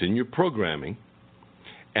 It's in your programming.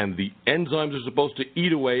 And the enzymes are supposed to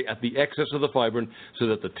eat away at the excess of the fibrin so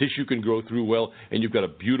that the tissue can grow through well, and you've got a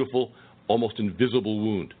beautiful, almost invisible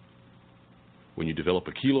wound. When you develop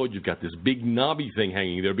a keloid, you've got this big knobby thing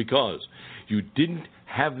hanging there because you didn't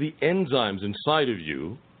have the enzymes inside of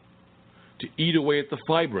you to eat away at the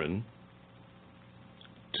fibrin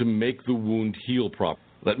to make the wound heal properly.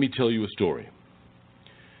 Let me tell you a story.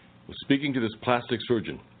 I was speaking to this plastic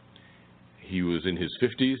surgeon. He was in his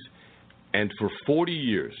 50s, and for 40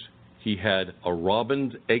 years, he had a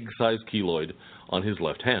robin's egg-sized keloid on his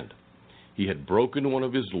left hand. He had broken one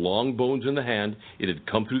of his long bones in the hand. It had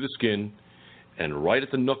come through the skin, and right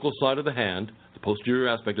at the knuckle side of the hand, the posterior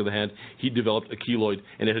aspect of the hand, he developed a keloid,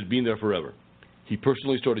 and it had been there forever. He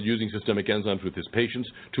personally started using systemic enzymes with his patients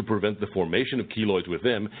to prevent the formation of keloids with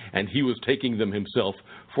them, and he was taking them himself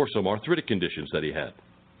for some arthritic conditions that he had.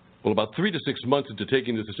 Well, about 3 to 6 months into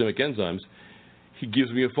taking the systemic enzymes, he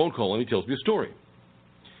gives me a phone call and he tells me a story.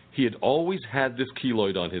 He had always had this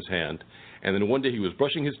keloid on his hand, and then one day he was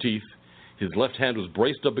brushing his teeth. His left hand was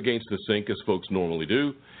braced up against the sink, as folks normally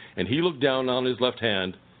do, and he looked down on his left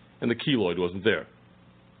hand, and the keloid wasn't there.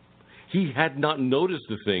 He had not noticed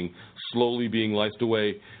the thing slowly being lysed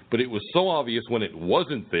away, but it was so obvious when it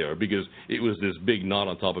wasn't there because it was this big knot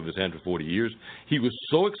on top of his hand for 40 years. He was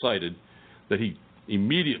so excited that he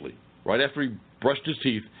immediately right after he brushed his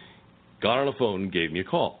teeth, got on the phone and gave me a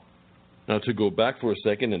call. Now, to go back for a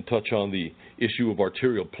second and touch on the issue of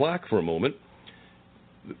arterial plaque for a moment,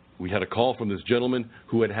 we had a call from this gentleman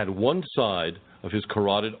who had one side of his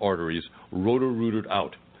carotid arteries rotor-rooted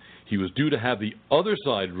out. He was due to have the other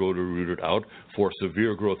side rotor-rooted out for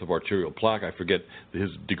severe growth of arterial plaque. I forget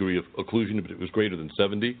his degree of occlusion, but it was greater than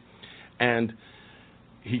 70. And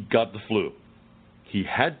he got the flu. He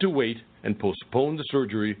had to wait and postpone the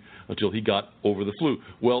surgery until he got over the flu.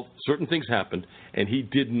 Well, certain things happened, and he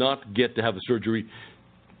did not get to have the surgery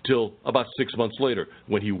till about 6 months later.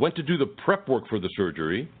 When he went to do the prep work for the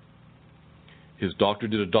surgery, his doctor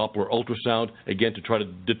did a Doppler ultrasound, again, to try to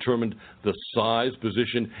determine the size,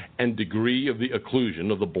 position, and degree of the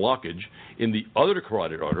occlusion, of the blockage in the other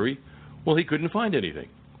carotid artery. Well, he couldn't find anything.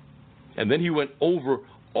 And then he went over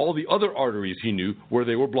all the other arteries he knew where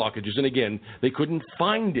there were blockages, and again, they couldn't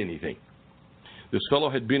find anything. This fellow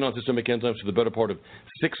had been on systemic enzymes for the better part of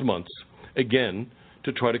 6 months, again,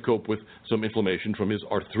 to try to cope with some inflammation from his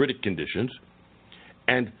arthritic conditions.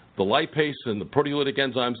 And the lipase and the proteolytic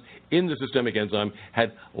enzymes in the systemic enzyme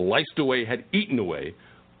had lysed away, had eaten away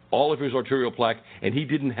all of his arterial plaque, and he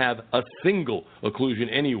didn't have a single occlusion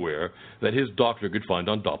anywhere that his doctor could find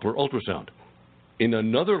on Doppler ultrasound. In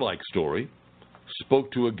another like story,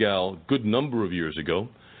 spoke to a gal a good number of years ago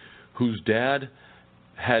whose dad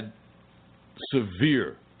had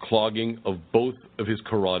severe clogging of both of his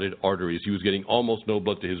carotid arteries. He was getting almost no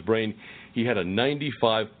blood to his brain. He had a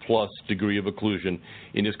 95-plus degree of occlusion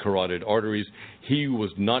in his carotid arteries. He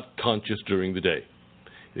was not conscious during the day.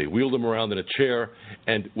 They wheeled him around in a chair,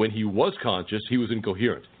 and when he was conscious, he was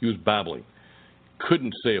incoherent. He was babbling.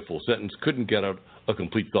 Couldn't say a full sentence, couldn't get out a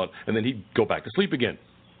complete thought, and then he'd go back to sleep again.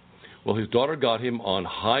 Well, his daughter got him on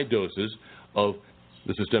high doses of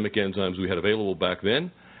the systemic enzymes we had available back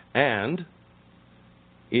then, and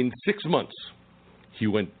in 6 months, he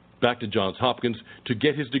went back to Johns Hopkins to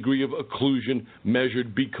get his degree of occlusion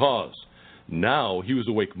measured, because now he was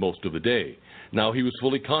awake most of the day. Now he was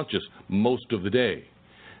fully conscious most of the day.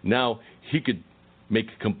 Now he could make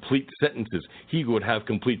complete sentences. He would have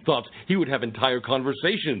complete thoughts. He would have entire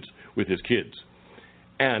conversations with his kids.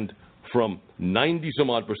 And from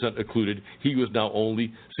 90-some-odd% occluded, he was now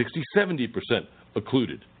only 60-70%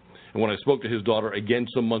 occluded. And when I spoke to his daughter again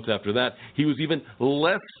some months after that, he was even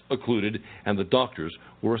less occluded, and the doctors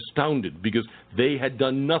were astounded because they had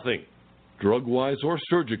done nothing, drug-wise or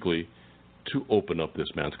surgically, to open up this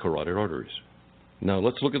man's carotid arteries. Now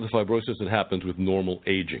let's look at the fibrosis that happens with normal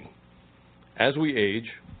aging. As we age,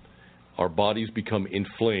 our bodies become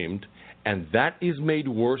inflamed, and that is made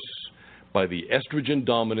worse by the estrogen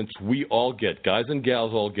dominance we all get, guys and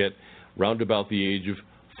gals all get, round about the age of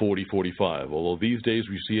 40, 45, although these days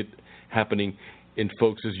we see it happening in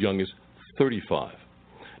folks as young as 35.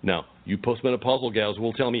 Now, you postmenopausal gals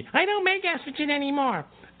will tell me, I don't make estrogen anymore.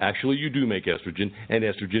 Actually, you do make estrogen, and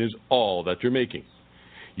estrogen is all that you're making.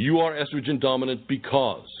 You are estrogen dominant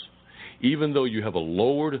because even though you have a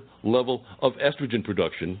lowered level of estrogen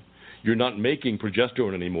production, you're not making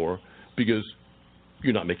progesterone anymore because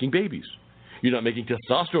you're not making babies. You're not making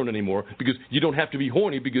testosterone anymore because you don't have to be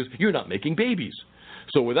horny because you're not making babies.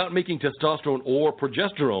 So without making testosterone or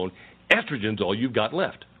progesterone, estrogen's all you've got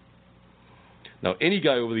left. Now, any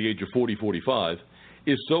guy over the age of 40, 45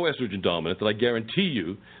 is so estrogen dominant that I guarantee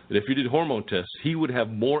you that if you did hormone tests, he would have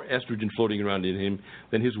more estrogen floating around in him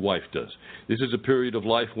than his wife does. This is a period of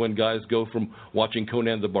life when guys go from watching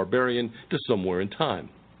Conan the Barbarian to somewhere in time.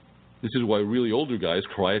 This is why really older guys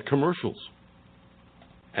cry at commercials.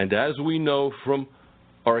 And as we know from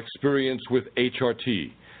our experience with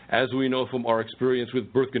HRT, as we know from our experience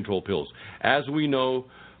with birth control pills, as we know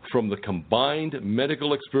from the combined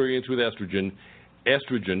medical experience with estrogen,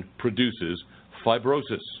 estrogen produces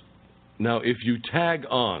fibrosis. Now, if you tag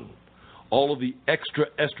on all of the extra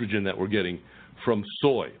estrogen that we're getting from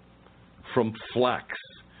soy, from flax,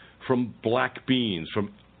 from black beans,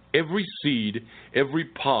 from every seed, every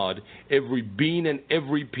pod, every bean, and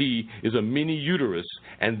every pea is a mini uterus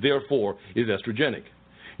and therefore is estrogenic.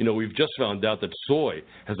 You know, we've just found out that soy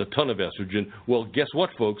has a ton of estrogen. Well, guess what,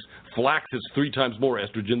 folks? Flax has 3 times more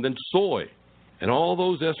estrogen than soy. And all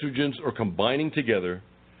those estrogens are combining together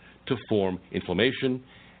to form inflammation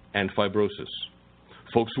and fibrosis.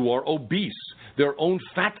 Folks who are obese, their own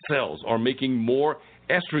fat cells are making more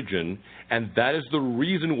estrogen, and that is the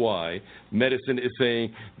reason why medicine is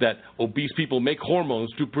saying that obese people make hormones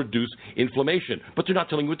to produce inflammation. But they're not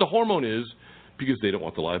telling you what the hormone is because they don't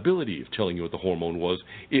want the liability of telling you what the hormone was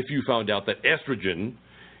if you found out that estrogen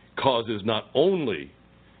causes not only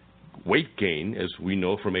weight gain, as we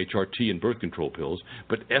know from HRT and birth control pills,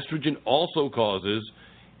 but estrogen also causes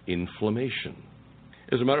inflammation.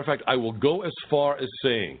 As a matter of fact, I will go as far as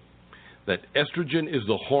saying that estrogen is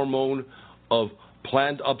the hormone of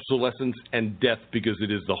planned obsolescence and death, because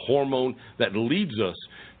it is the hormone that leads us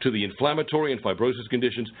to the inflammatory and fibrosis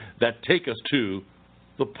conditions that take us to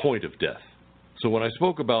the point of death. So when I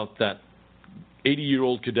spoke about that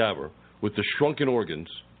 80-year-old cadaver with the shrunken organs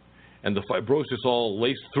and the fibrosis all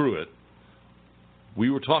laced through it, we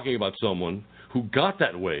were talking about someone who got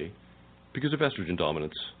that way because of estrogen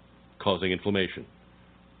dominance, causing inflammation,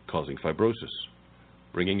 causing fibrosis,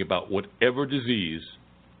 bringing about whatever disease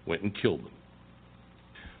went and killed them.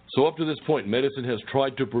 So up to this point, medicine has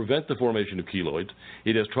tried to prevent the formation of keloids.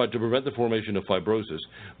 It has tried to prevent the formation of fibrosis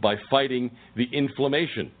by fighting the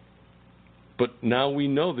inflammation. But now we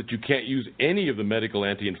know that you can't use any of the medical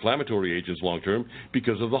anti-inflammatory agents long-term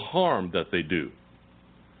because of the harm that they do.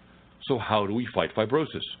 So how do we fight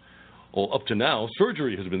fibrosis? Well, up to now,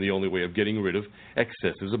 surgery has been the only way of getting rid of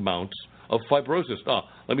excessive amounts of fibrosis.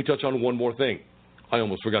 Let me touch on one more thing. I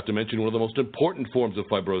almost forgot to mention one of the most important forms of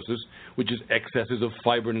fibrosis, which is excesses of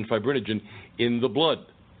fibrin and fibrinogen in the blood.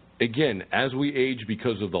 Again, as we age,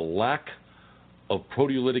 because of the lack of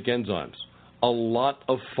proteolytic enzymes, a lot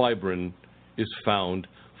of fibrin is found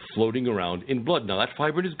floating around in blood. Now, that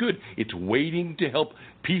fibrin is good. It's waiting to help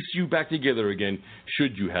piece you back together again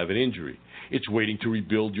should you have an injury. It's waiting to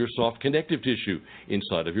rebuild your soft connective tissue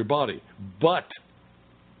inside of your body. But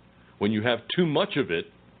when you have too much of it,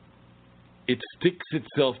 it sticks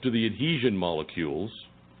itself to the adhesion molecules,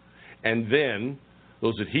 and then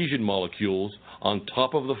those adhesion molecules on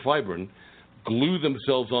top of the fibrin glue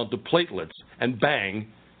themselves onto platelets, and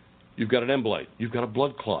bang, you've got an embolite. You've got a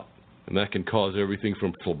blood clot. And that can cause everything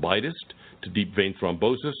from phlebitis to deep vein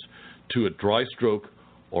thrombosis to a dry stroke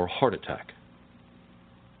or heart attack.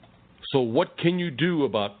 So what can you do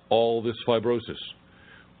about all this fibrosis?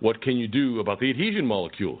 What can you do about the adhesion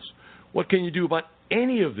molecules? What can you do about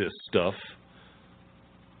any of this stuff?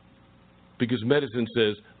 Because medicine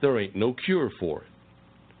says there ain't no cure for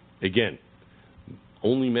it. Again,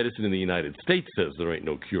 only medicine in the United States says there ain't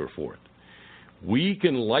no cure for it. We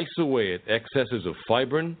can lice away at excesses of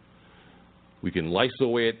fibrin. We can lice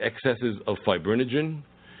away at excesses of fibrinogen.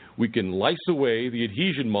 We can lice away the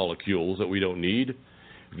adhesion molecules that we don't need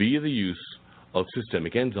via the use of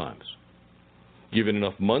systemic enzymes. Given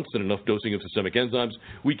enough months and enough dosing of systemic enzymes,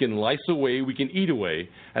 we can lice away, we can eat away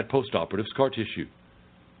at postoperative scar tissue,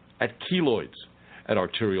 at keloids, at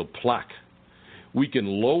arterial plaque. We can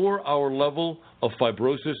lower our level of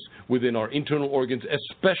fibrosis within our internal organs,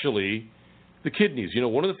 especially the kidneys. You know,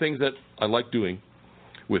 one of the things that I like doing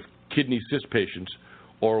with kidney cyst patients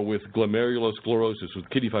or with glomerulosclerosis, with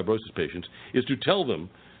kidney fibrosis patients, is to tell them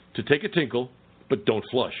to take a tinkle, but don't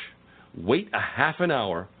flush. Wait a half an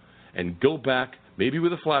hour and go back, maybe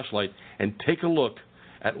with a flashlight, and take a look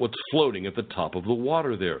at what's floating at the top of the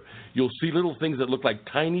water there. You'll see little things that look like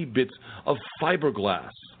tiny bits of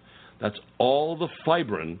fiberglass. That's all the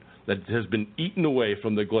fibrin that has been eaten away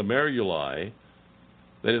from the glomeruli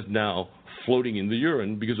that is now floating in the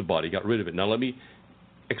urine because the body got rid of it. Now let me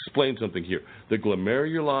explain something here. The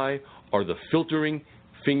glomeruli are the filtering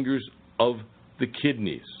fingers of the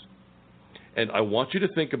kidneys. And I want you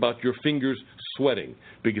to think about your fingers sweating,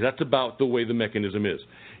 because that's about the way the mechanism is.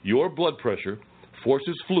 Your blood pressure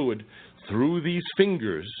forces fluid through these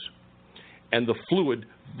fingers, and the fluid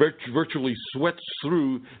virtually sweats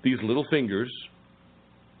through these little fingers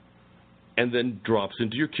and then drops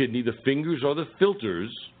into your kidney. The fingers are the filters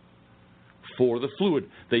for the fluid.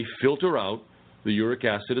 They filter out the uric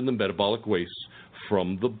acid and the metabolic wastes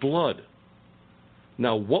from the blood.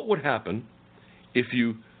 Now, what would happen if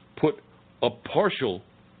you put a partial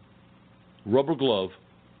rubber glove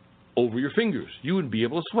over your fingers? You wouldn't be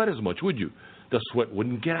able to sweat as much, would you? The sweat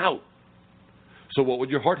wouldn't get out. So what would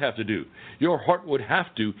your heart have to do? Your heart would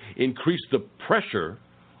have to increase the pressure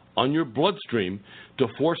on your bloodstream to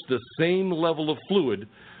force the same level of fluid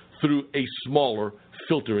through a smaller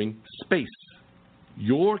filtering space.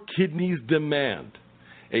 Your kidneys demand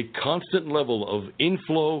a constant level of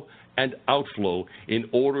inflow and outflow in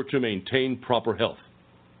order to maintain proper health,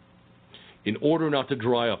 in order not to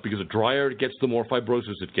dry up, because the drier it gets, the more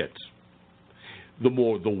fibrosis it gets. The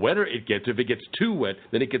wetter it gets, if it gets too wet,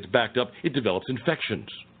 then it gets backed up, it develops infections.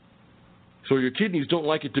 So your kidneys don't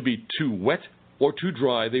like it to be too wet or too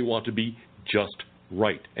dry, they want to be just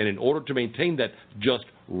right. And in order to maintain that just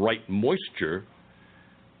right moisture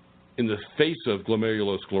in the face of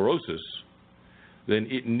glomerulosclerosis, then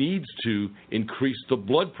it needs to increase the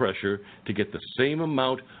blood pressure to get the same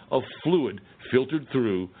amount of fluid filtered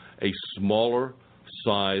through a smaller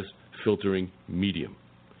size filtering medium.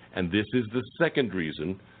 And this is the second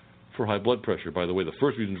reason for high blood pressure. By the way, the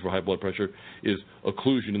first reason for high blood pressure is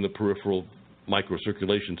occlusion in the peripheral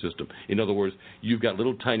microcirculation system. In other words, you've got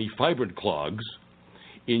little tiny fibrin clogs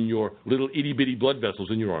in your little itty-bitty blood vessels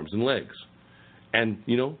in your arms and legs. And,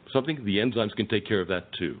 you know, something, the enzymes can take care of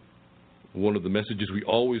that too. One of the messages we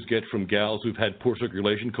always get from gals who've had poor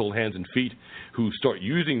circulation, cold hands and feet, who start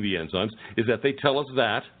using the enzymes, is that they tell us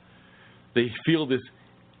that they feel this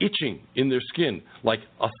itching in their skin, like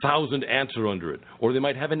 1,000 ants are under it, or they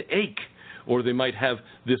might have an ache, or they might have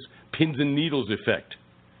this pins and needles effect.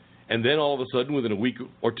 And then all of a sudden, within a week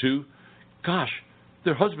or two, gosh,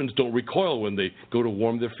 their husbands don't recoil when they go to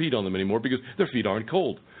warm their feet on them anymore because their feet aren't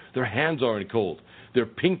cold. Their hands aren't cold. They're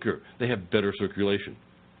pinker. They have better circulation.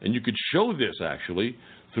 And you could show this, actually,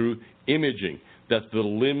 through imaging, that the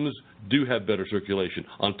limbs do have better circulation.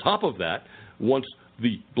 On top of that, once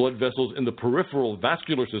the blood vessels in the peripheral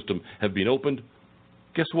vascular system have been opened,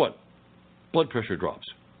 guess what? Blood pressure drops.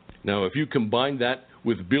 Now, if you combine that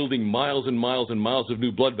with building miles and miles and miles of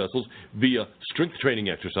new blood vessels via strength training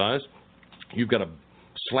exercise, you've got a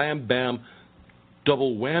slam-bam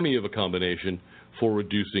double whammy of a combination for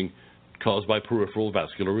reducing caused by peripheral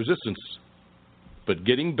vascular resistance. But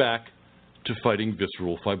getting back to fighting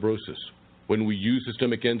visceral fibrosis. When we use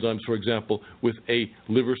systemic enzymes, for example, with a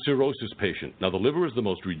liver cirrhosis patient. Now, the liver is the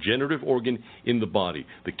most regenerative organ in the body.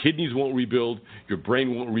 The kidneys won't rebuild, your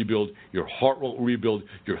brain won't rebuild, your heart won't rebuild,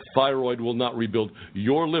 your thyroid will not rebuild,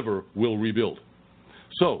 your liver will rebuild.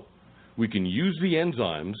 So, we can use the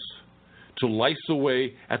enzymes to lyse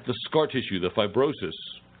away at the scar tissue, the fibrosis,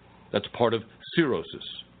 that's part of cirrhosis.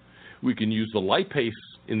 We can use the lipase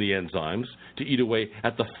in the enzymes to eat away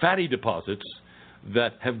at the fatty deposits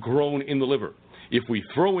that have grown in the liver. If we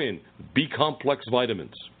throw in B-complex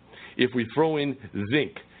vitamins, if we throw in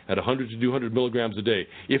zinc at 100 to 200 milligrams a day,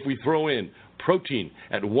 if we throw in protein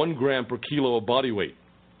at 1 gram per kilo of body weight,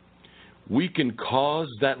 we can cause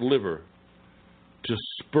that liver to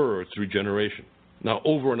spur its regeneration. Now,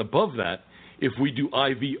 over and above that, if we do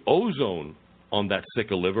IV ozone on that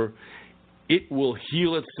sick liver, it will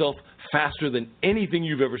heal itself faster than anything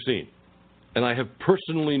you've ever seen. And I have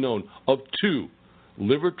personally known of 2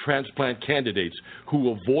 liver transplant candidates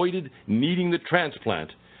who avoided needing the transplant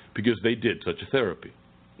because they did such a therapy.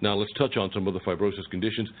 Now let's touch on some of the fibrosis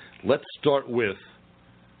conditions. Let's start with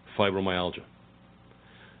fibromyalgia.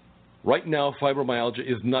 Right now, fibromyalgia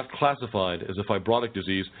is not classified as a fibrotic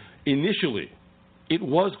disease. Initially, it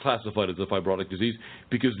was classified as a fibrotic disease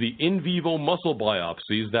because the in vivo muscle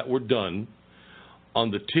biopsies that were done on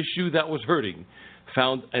the tissue that was hurting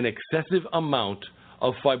found an excessive amount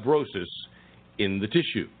of fibrosis in the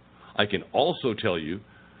tissue. I can also tell you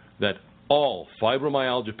that all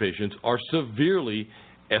fibromyalgia patients are severely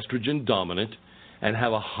estrogen dominant and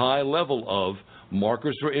have a high level of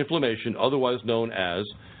markers for inflammation, otherwise known as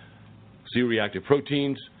C-reactive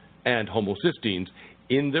proteins and homocysteines,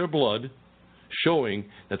 in their blood, showing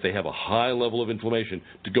that they have a high level of inflammation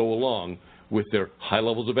to go along with their high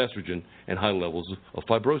levels of estrogen and high levels of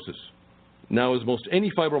fibrosis. Now, as most any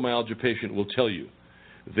fibromyalgia patient will tell you,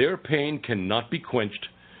 their pain cannot be quenched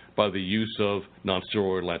by the use of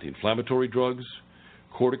nonsteroidal anti-inflammatory drugs,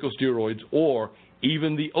 corticosteroids, or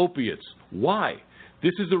even the opiates. Why?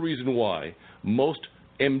 This is the reason why most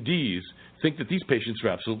MDs think that these patients are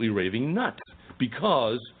absolutely raving nuts,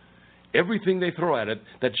 because everything they throw at it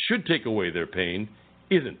that should take away their pain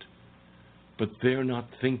isn't. But they're not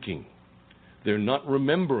thinking. They're not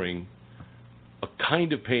remembering a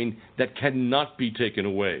kind of pain that cannot be taken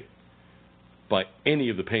away by any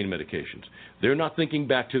of the pain medications. They're not thinking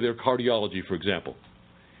back to their cardiology, for example.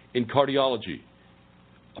 In cardiology,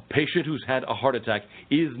 a patient who's had a heart attack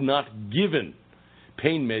is not given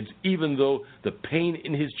pain meds, even though the pain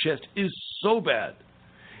in his chest is so bad.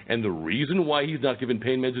 And the reason why he's not given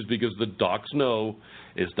pain meds is because the docs know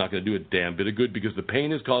it's not going to do a damn bit of good, because the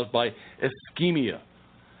pain is caused by ischemia.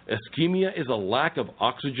 Ischemia is a lack of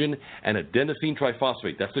oxygen and adenosine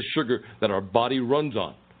triphosphate. That's the sugar that our body runs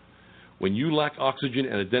on. When you lack oxygen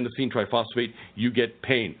and adenosine triphosphate, you get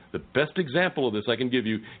pain. The best example of this I can give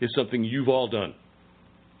you is something you've all done.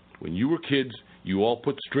 When you were kids, you all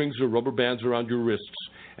put strings or rubber bands around your wrists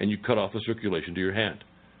and you cut off the circulation to your hand.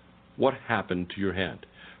 What happened to your hand?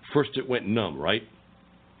 First it went numb, right?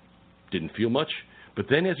 Didn't feel much. But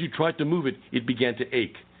then as you tried to move it, it began to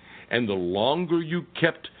ache. And the longer you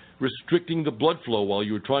kept restricting the blood flow while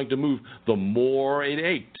you were trying to move, the more it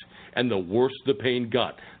ached and the worse the pain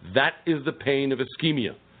got. That is the pain of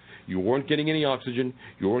ischemia. You weren't getting any oxygen.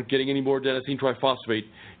 You weren't getting any more adenosine triphosphate.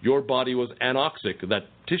 Your body was anoxic. That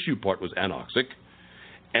tissue part was anoxic.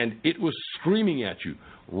 and it was screaming at you.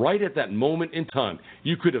 Right at that moment in time,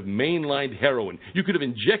 you could have mainlined heroin. You could have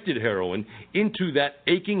injected heroin into that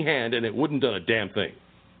aching hand, and it wouldn't have done a damn thing.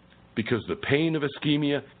 Because the pain of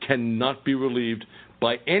ischemia cannot be relieved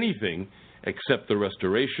by anything except the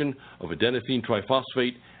restoration of adenosine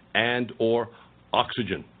triphosphate and or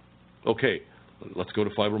oxygen. Okay, let's go to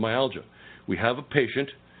fibromyalgia. We have a patient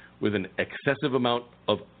with an excessive amount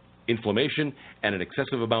of inflammation and an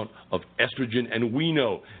excessive amount of estrogen, and we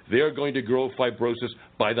know they're going to grow fibrosis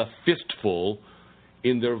by the fistful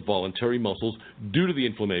in their voluntary muscles due to the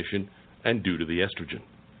inflammation and due to the estrogen.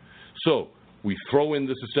 So we throw in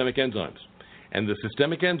the systemic enzymes, and the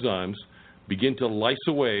systemic enzymes begin to lyse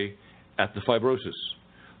away at the fibrosis.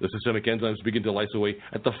 The systemic enzymes begin to lyse away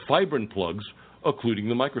at the fibrin plugs, occluding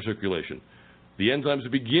the microcirculation. The enzymes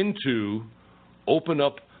begin to open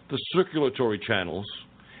up the circulatory channels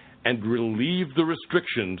and relieve the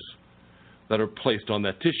restrictions that are placed on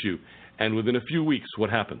that tissue. And within a few weeks,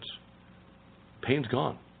 what happens? Pain's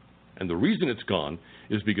gone. And the reason it's gone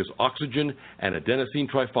is because oxygen and adenosine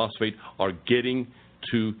triphosphate are getting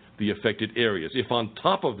to the affected areas. If on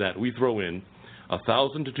top of that we throw in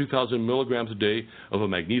 1,000 to 2,000 milligrams a day of a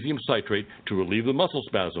magnesium citrate to relieve the muscle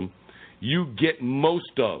spasm, you get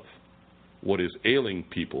most of what is ailing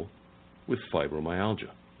people with fibromyalgia.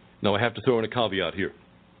 Now, I have to throw in a caveat here.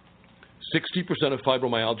 60% of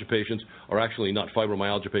fibromyalgia patients are actually not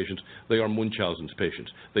fibromyalgia patients. They are Munchausen's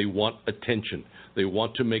patients. They want attention. They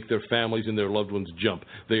want to make their families and their loved ones jump.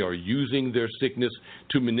 They are using their sickness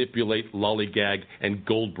to manipulate, lollygag, and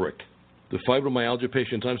gold brick. The fibromyalgia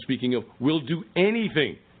patients I'm speaking of will do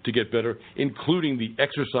anything to get better, including the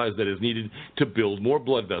exercise that is needed to build more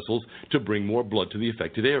blood vessels to bring more blood to the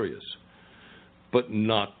affected areas. But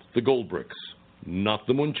not the gold bricks, not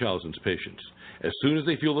the Munchausen's patients. As soon as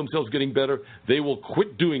they feel themselves getting better, they will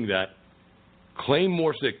quit doing that, claim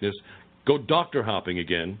more sickness, go doctor hopping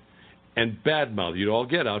again, and badmouth you to all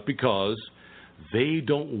get out because they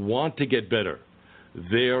don't want to get better.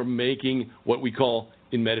 They're making what we call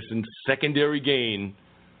in medicine secondary gain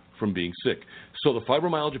from being sick. So the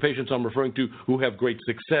fibromyalgia patients I'm referring to who have great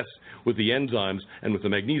success with the enzymes and with the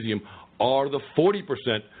magnesium are the 40%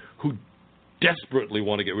 who desperately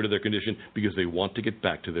want to get rid of their condition because they want to get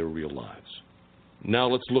back to their real lives. Now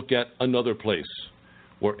let's look at another place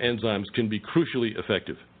where enzymes can be crucially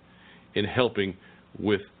effective in helping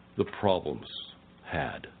with the problems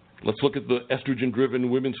had. Let's look at the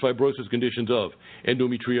estrogen-driven women's fibrosis conditions of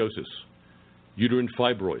endometriosis, uterine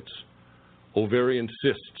fibroids, ovarian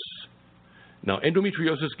cysts. Now,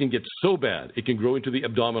 endometriosis can get so bad it can grow into the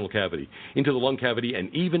abdominal cavity, into the lung cavity,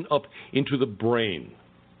 and even up into the brain.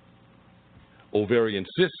 Ovarian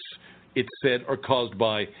cysts, it's said, are caused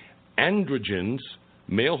by androgens,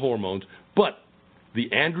 male hormones, but the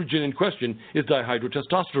androgen in question is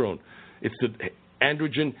dihydrotestosterone. It's the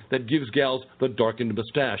androgen that gives gals the darkened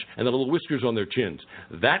mustache and the little whiskers on their chins.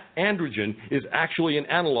 That androgen is actually an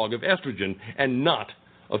analog of estrogen and not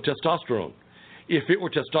of testosterone. If it were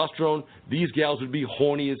testosterone, these gals would be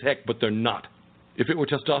horny as heck, but they're not. If it were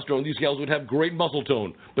testosterone, these gals would have great muscle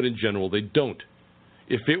tone, but in general they don't.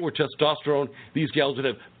 If it were testosterone, these gals would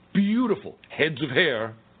have beautiful heads of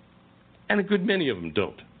hair, and a good many of them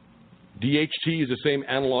don't. DHT is the same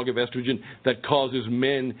analog of estrogen that causes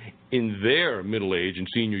men in their middle age and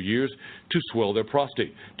senior years to swell their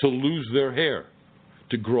prostate, to lose their hair,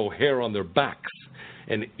 to grow hair on their backs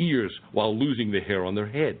and ears while losing the hair on their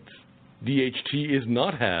heads. DHT is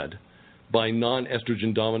not had by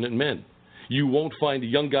non-estrogen dominant men. You won't find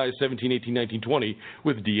young guys 17, 18, 19, 20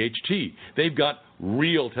 with DHT. They've got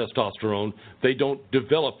real testosterone. They don't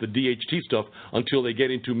develop the DHT stuff until they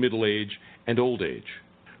get into middle age and old age.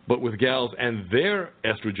 But with gals and their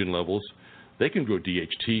estrogen levels, they can grow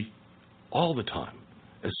DHT all the time.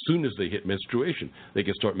 As soon as they hit menstruation, they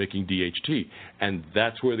can start making DHT. And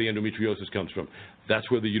that's where the endometriosis comes from. That's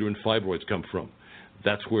where the uterine fibroids come from.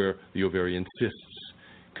 That's where the ovarian cysts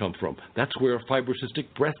come from. That's where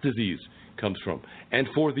fibrocystic breast disease comes from. And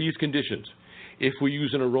for these conditions, if we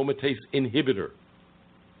use an aromatase inhibitor,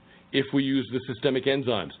 if we use the systemic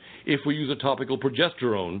enzymes, if we use a topical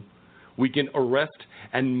progesterone, we can arrest,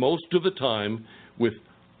 and most of the time with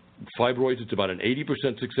fibroids it's about an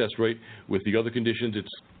 80% success rate. With the other conditions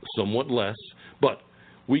it's somewhat less, but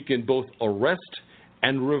we can both arrest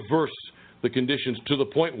and reverse the conditions to the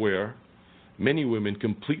point where many women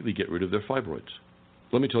completely get rid of their fibroids.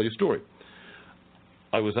 Let me tell you a story.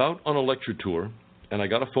 I was out on a lecture tour, and I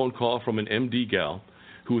got a phone call from an MD gal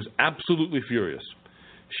who was absolutely furious.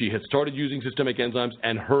 She had started using systemic enzymes,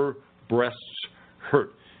 and her breasts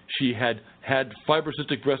hurt. She had had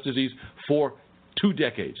fibrocystic breast disease for 2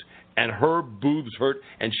 decades, And her boobs hurt,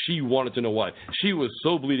 and she wanted to know why. She was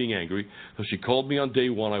so bleeding angry, so she called me on day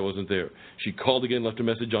 1, I wasn't there. She called again, left a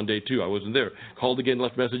message on day 2, I wasn't there. Called again,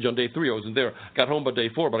 left a message on day 3, I wasn't there. Got home by day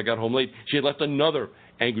 4, but I got home late. She had left another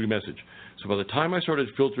angry message. So by the time I started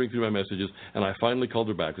filtering through my messages, and I finally called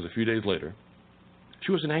her back, it was a few days later,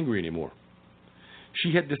 she wasn't angry anymore.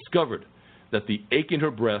 She had discovered that the ache in her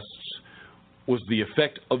breasts was the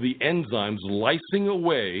effect of the enzymes lysing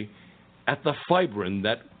away at the fibrin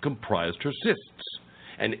that comprised her cysts.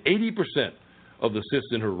 And 80% of the cysts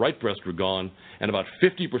in her right breast were gone, and about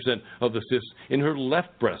 50% of the cysts in her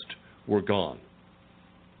left breast were gone.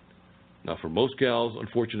 Now, for most gals,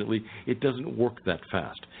 unfortunately, it doesn't work that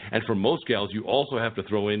fast. And for most gals, you also have to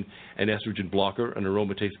throw in an estrogen blocker, an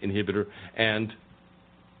aromatase inhibitor, and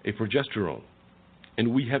a progesterone.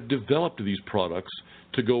 And we have developed these products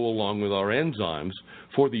to go along with our enzymes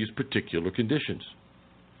for these particular conditions.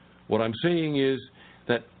 What I'm saying is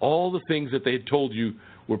that all the things that they had told you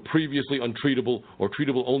were previously untreatable or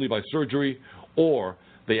treatable only by surgery, or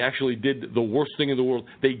they actually did the worst thing in the world.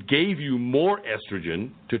 They gave you more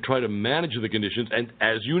estrogen to try to manage the conditions, and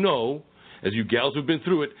as you know, as you gals who've been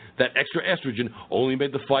through it, that extra estrogen only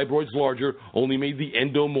made the fibroids larger, only made the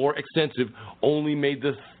endo more extensive, only made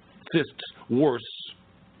the cysts worse.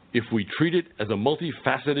 If we treat it as a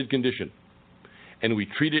multifaceted condition, and we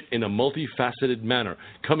treat it in a multifaceted manner,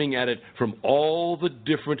 coming at it from all the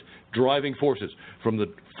different driving forces, from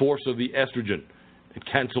the force of the estrogen and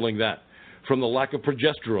canceling that, from the lack of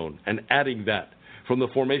progesterone and adding that, from the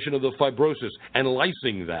formation of the fibrosis and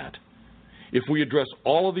lysing that. If we address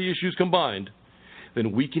all of the issues combined,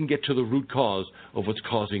 then we can get to the root cause of what's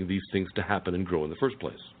causing these things to happen and grow in the first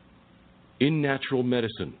place. In natural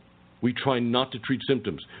medicine, we try not to treat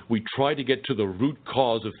symptoms. We try to get to the root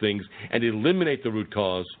cause of things and eliminate the root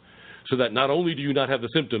cause so that not only do you not have the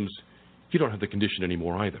symptoms, you don't have the condition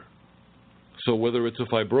anymore either. So whether it's a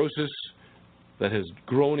fibrosis that has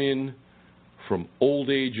grown in from old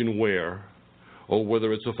age and wear, or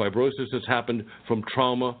whether it's a fibrosis that's happened from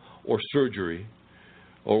trauma or surgery,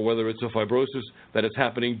 or whether it's a fibrosis that is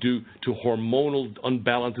happening due to hormonal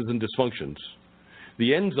unbalances and dysfunctions,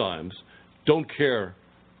 the enzymes don't care.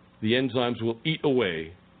 The enzymes will eat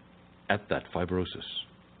away at that fibrosis.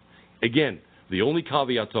 Again, the only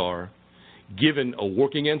caveats are given a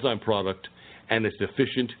working enzyme product and a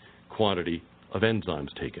sufficient quantity of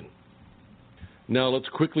enzymes taken. Now let's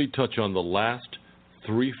quickly touch on the last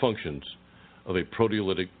 3 functions of a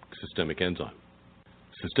proteolytic systemic enzyme.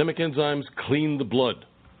 Systemic enzymes clean the blood.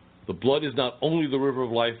 The blood is not only the river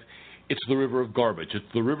of life, it's the river of garbage. It's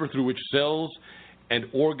the river through which cells and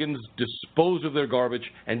organs dispose of their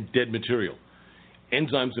garbage and dead material.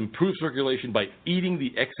 Enzymes improve circulation by eating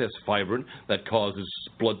the excess fibrin that causes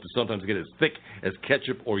blood to sometimes get as thick as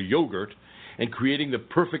ketchup or yogurt, and creating the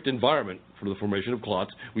perfect environment for the formation of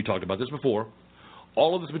clots. We talked about this before.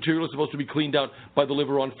 All of this material is supposed to be cleaned out by the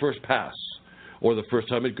liver on first pass, or the first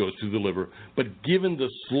time it goes through the liver. But given the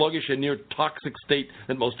sluggish and near toxic state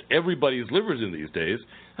that most everybody's liver is in these days,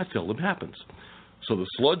 that seldom happens. So the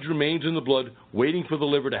sludge remains in the blood, waiting for the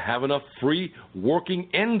liver to have enough free working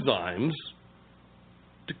enzymes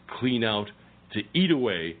to clean out, to eat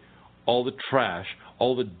away all the trash,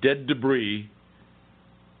 all the dead debris,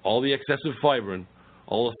 all the excessive fibrin,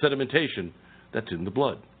 all the sedimentation that's in the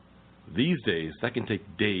blood. These days, that can take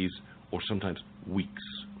days or sometimes weeks.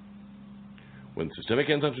 When systemic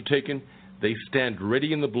enzymes are taken, they stand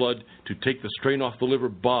ready in the blood to take the strain off the liver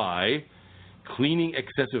by cleaning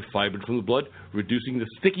excessive fibrin from the blood, reducing the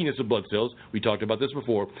stickiness of blood cells. We talked about this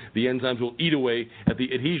before. The enzymes will eat away at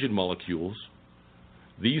the adhesion molecules.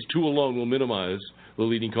 These 2 alone will minimize the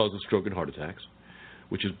leading cause of stroke and heart attacks,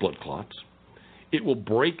 which is blood clots. It will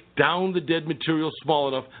break down the dead material small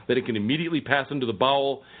enough that it can immediately pass into the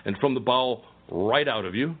bowel, and from the bowel right out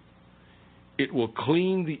of you. It will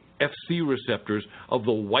clean the Fc receptors of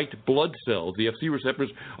the white blood cells. The Fc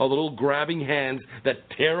receptors are the little grabbing hands that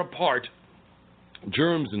tear apart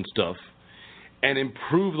germs and stuff and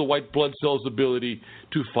improve the white blood cell's ability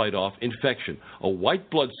to fight off infection. A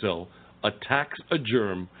white blood cell attacks a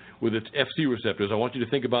germ with its Fc receptors. I want you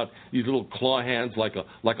to think about these little claw hands like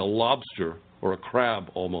a lobster or a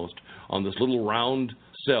crab almost on this little round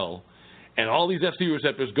cell. And all these Fc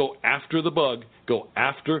receptors go after the bug, go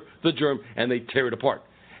after the germ, and they tear it apart.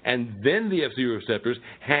 And then the Fc receptors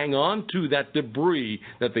hang on to that debris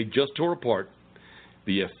that they just tore apart.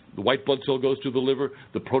 The white blood cell goes to the liver.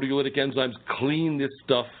 The proteolytic enzymes clean this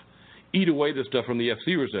stuff, eat away the stuff from the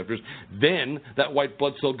Fc receptors. Then that white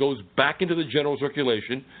blood cell goes back into the general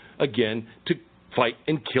circulation again to fight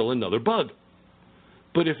and kill another bug.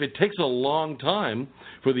 But if it takes a long time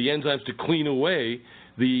for the enzymes to clean away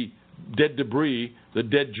the dead debris, the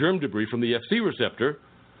dead germ debris from the Fc receptor,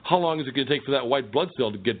 how long is it going to take for that white blood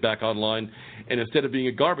cell to get back online and instead of being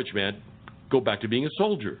a garbage man, go back to being a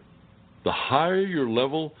soldier? The higher your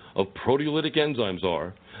level of proteolytic enzymes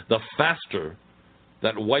are, the faster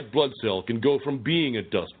that white blood cell can go from being a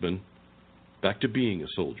dustman back to being a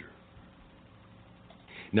soldier.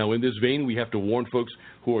 Now, in this vein, we have to warn folks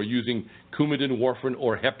who are using Coumadin, warfarin,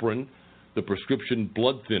 or heparin, the prescription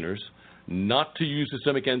blood thinners, not to use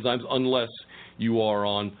systemic enzymes unless you are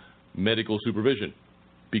on medical supervision,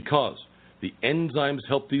 because the enzymes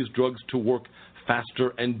help these drugs to work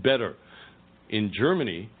faster and better. In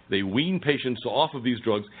Germany, they wean patients off of these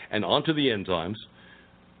drugs and onto the enzymes,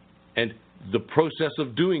 and the process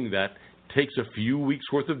of doing that takes a few weeks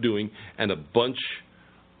worth of doing and a bunch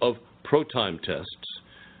of ProTime tests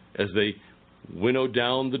as they winnow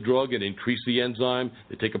down the drug and increase the enzyme.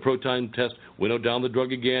 They take a ProTime test, winnow down the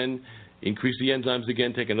drug again, increase the enzymes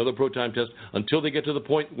again, take another ProTime test until they get to the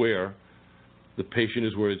point where the patient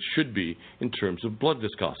is where it should be in terms of blood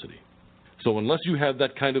viscosity. So unless you have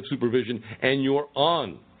that kind of supervision and you're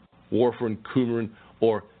on warfarin, coumarin,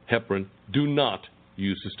 or heparin, do not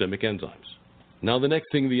use systemic enzymes. Now, the next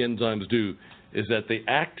thing the enzymes do is that they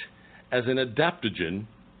act as an adaptogen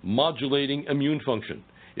modulating immune function.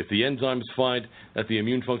 If the enzymes find that the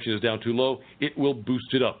immune function is down too low, it will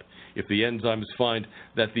boost it up. If the enzymes find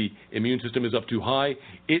that the immune system is up too high,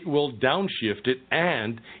 it will downshift it,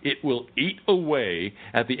 and it will eat away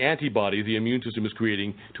at the antibody the immune system is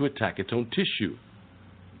creating to attack its own tissue.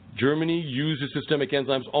 Germany uses systemic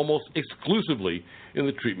enzymes almost exclusively in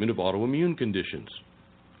the treatment of autoimmune conditions,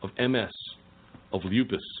 of MS, of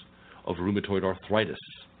lupus, of rheumatoid arthritis.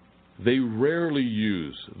 They rarely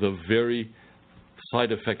use the very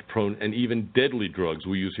side effect prone and even deadly drugs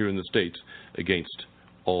we use here in the States against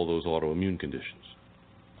all those autoimmune conditions.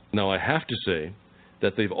 Now, I have to say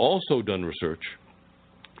that they've also done research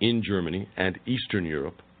in Germany and Eastern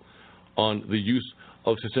Europe on the use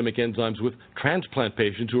of systemic enzymes with transplant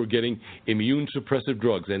patients who are getting immune suppressive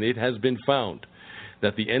drugs, and it has been found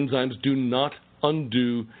that the enzymes do not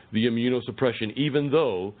undo the immunosuppression, even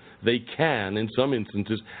though they can, in some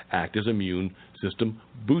instances, act as immune system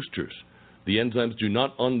boosters. The enzymes do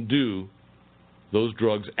not undo those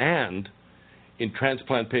drugs, and in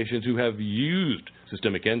transplant patients who have used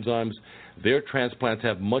systemic enzymes, their transplants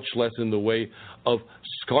have much less in the way of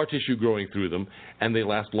scar tissue growing through them, and they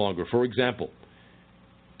last longer. For example,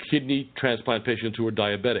 kidney transplant patients who are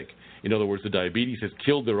diabetic. In other words, the diabetes has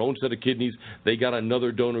killed their own set of kidneys. They got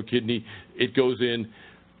another donor kidney. It goes in.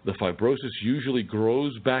 The fibrosis usually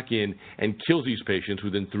grows back in and kills these patients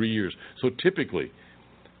within 3 years. So typically,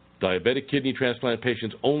 diabetic kidney transplant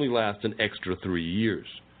patients only last an extra 3 years.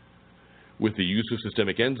 With the use of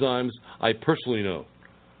systemic enzymes, I personally know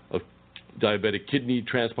of diabetic kidney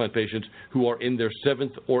transplant patients who are in their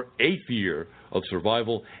 7th or 8th year of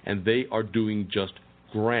survival, and they are doing just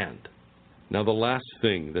grand. Now, the last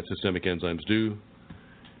thing that systemic enzymes do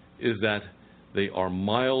is that they are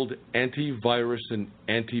mild antivirus and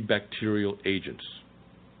antibacterial agents.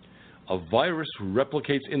 A virus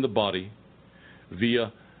replicates in the body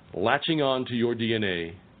via latching on to your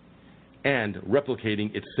DNA and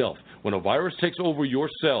replicating itself. When a virus takes over your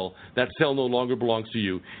cell, that cell no longer belongs to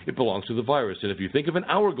you. It belongs to the virus. And if you think of an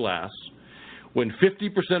hourglass, when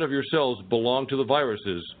 50% of your cells belong to the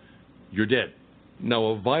viruses, you're dead. Now,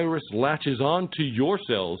 a virus latches on to your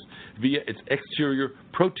cells via its exterior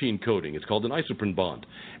protein coating. It's called an isoprene bond.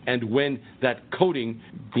 And when that coating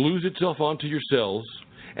glues itself onto your cells,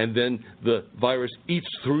 and then the virus eats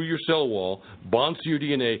through your cell wall, bonds to your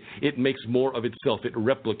DNA, it makes more of itself. It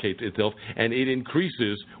replicates itself, and it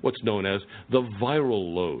increases what's known as the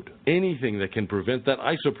viral load. Anything that can prevent that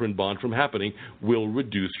isoprene bond from happening will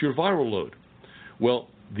reduce your viral load. Well,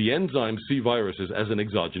 the enzymes see viruses as an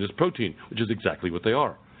exogenous protein, which is exactly what they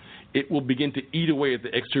are. It will begin to eat away at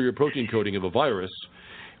the exterior protein coating of a virus,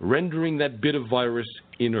 rendering that bit of virus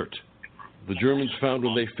inert. The Germans found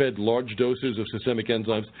when they fed large doses of systemic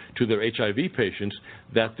enzymes to their HIV patients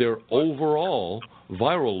that their overall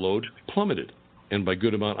viral load plummeted. And by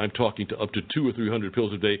good amount, I'm talking to up to 200 or 300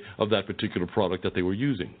 pills a day of that particular product that they were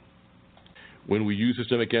using. When we use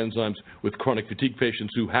systemic enzymes with chronic fatigue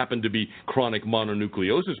patients who happen to be chronic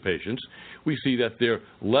mononucleosis patients, we see that their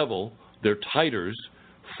level, their titers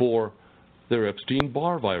for their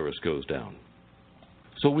Epstein-Barr virus goes down.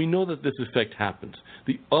 So we know that this effect happens.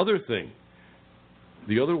 The other thing,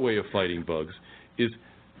 the other way of fighting bugs is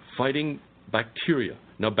fighting bacteria.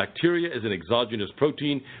 Now, bacteria is an exogenous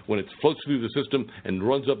protein. When it floats through the system and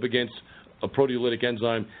runs up against a proteolytic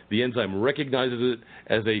enzyme, the enzyme recognizes it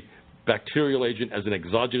as a bacterial agent, as an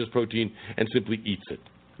exogenous protein, and simply eats it.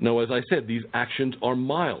 Now, as I said, these actions are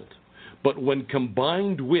mild, but when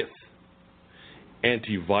combined with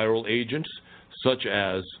antiviral agents such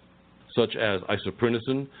as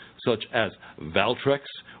isoprinosine, such as Valtrex,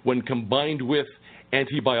 when combined with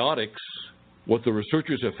antibiotics, what the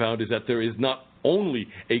researchers have found is that there is not only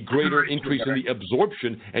a greater increase in the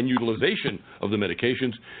absorption and utilization of the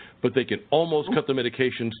medications, but they can almost cut the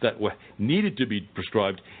medications that were needed to be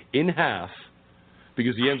prescribed in half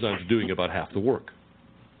because the enzymes are doing about half the work.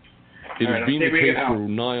 It has been the case for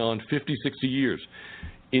nigh on 50, 60 years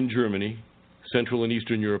in Germany, Central and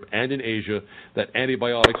Eastern Europe, and in Asia that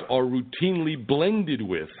antibiotics are routinely blended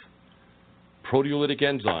with proteolytic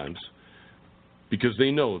enzymes because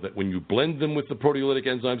they know that when you blend them with the proteolytic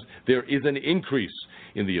enzymes, there is an increase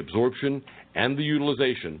in the absorption and the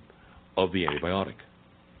utilization of the antibiotic.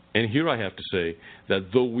 And here I have to say that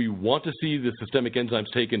though we want to see the systemic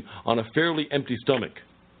enzymes taken on a fairly empty stomach,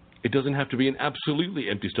 it doesn't have to be an absolutely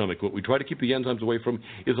empty stomach. What we try to keep the enzymes away from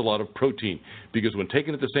is a lot of protein, because when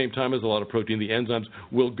taken at the same time as a lot of protein, the enzymes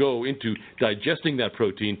will go into digesting that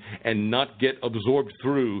protein and not get absorbed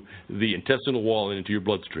through the intestinal wall and into your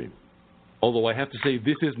bloodstream. Although I have to say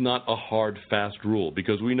this is not a hard, fast rule,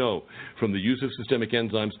 because we know from the use of systemic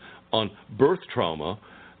enzymes on birth trauma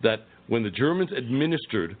that when the Germans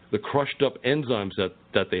administered the crushed up enzymes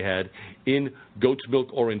that they had in goat's milk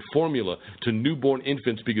or in formula to newborn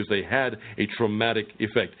infants because they had a traumatic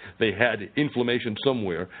effect, they had inflammation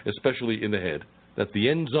somewhere, especially in the head, that the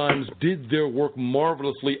enzymes did their work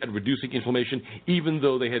marvelously at reducing inflammation even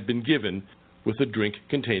though they had been given with a drink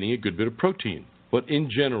containing a good bit of protein. But in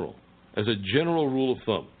general, as a general rule of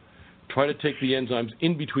thumb, try to take the enzymes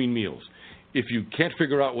in between meals. If you can't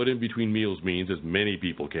figure out what in between meals means, as many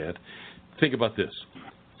people can't, think about this: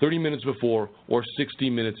 30 minutes before or 60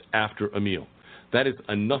 minutes after a meal. That is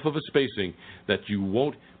enough of a spacing that you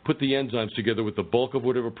won't put the enzymes together with the bulk of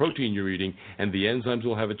whatever protein you're eating, and the enzymes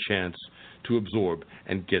will have a chance to absorb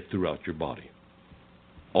and get throughout your body.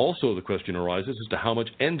 Also, the question arises as to how much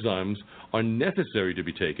enzymes are necessary to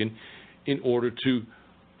be taken in order to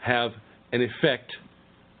have an effect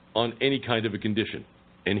on any kind of a condition.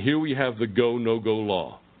 And here we have the go, no-go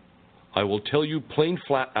law. I will tell you plain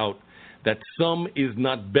flat out that some is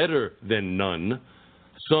not better than none.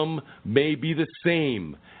 Some may be the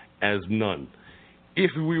same as none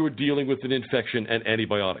if we were dealing with an infection and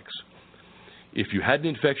antibiotics. If you had an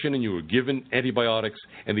infection and you were given antibiotics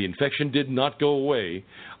and the infection did not go away,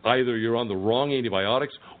 either you're on the wrong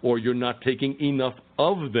antibiotics or you're not taking enough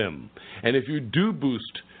of them. And if you do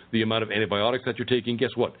boost the amount of antibiotics that you're taking, guess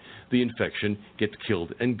what? The infection gets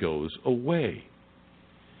killed and goes away.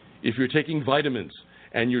 If you're taking vitamins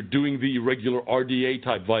and you're doing the regular RDA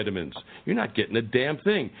type vitamins, you're not getting a damn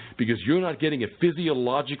thing because you're not getting a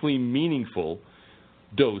physiologically meaningful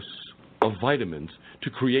dose of vitamins to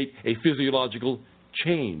create a physiological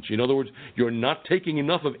change. In other words, you're not taking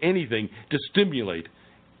enough of anything to stimulate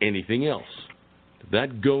anything else.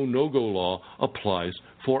 That go, no-go law applies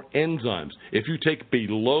for enzymes. If you take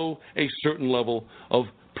below a certain level of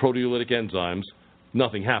proteolytic enzymes,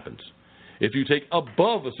 nothing happens. If you take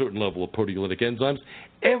above a certain level of proteolytic enzymes,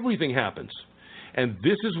 everything happens. And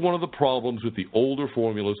this is one of the problems with the older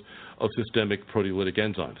formulas of systemic proteolytic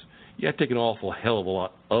enzymes. You have to take an awful hell of a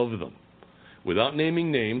lot of them. Without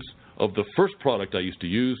naming names, of the first product I used to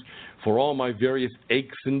use, for all my various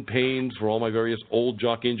aches and pains, for all my various old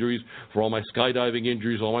jock injuries, for all my skydiving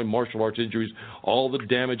injuries, all my martial arts injuries, all the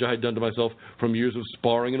damage I had done to myself from years of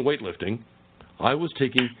sparring and weightlifting, I was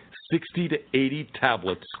taking 60 to 80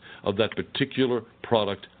 tablets of that particular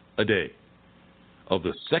product a day. Of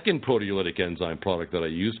the second proteolytic enzyme product that I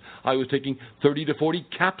used, I was taking 30 to 40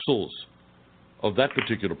 capsules of that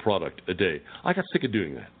particular product a day. I got sick of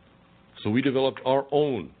doing that. So we developed our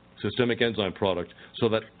own systemic enzyme product so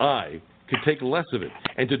that I could take less of it.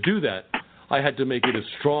 And to do that, I had to make it as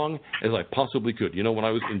strong as I possibly could. You know, when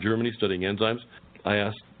I was in Germany studying enzymes, I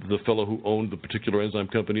asked the fellow who owned the particular enzyme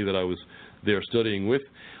company that I was there studying with,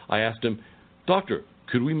 I asked him, "Doctor,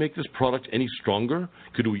 could we make this product any stronger?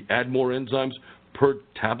 Could we add more enzymes per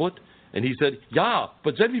tablet?" And he said, "Yeah,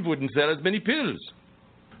 but then we wouldn't sell as many pills."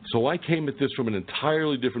 So I came at this from an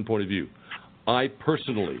entirely different point of view. I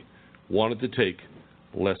personally wanted to take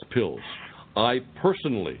less pills. I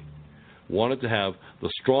personally wanted to have the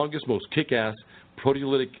strongest, most kick-ass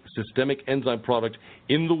proteolytic systemic enzyme product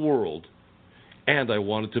in the world, and I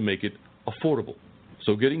wanted to make it affordable.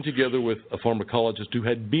 So getting together with a pharmacologist who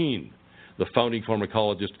had been the founding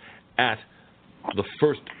pharmacologist at the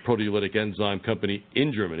first proteolytic enzyme company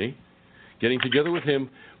in Germany, getting together with him,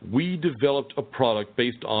 we developed a product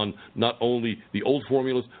based on not only the old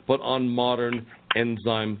formulas, but on modern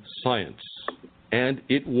enzyme science. And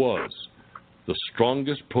it was the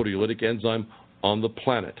strongest proteolytic enzyme on the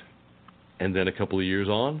planet. And then a couple of years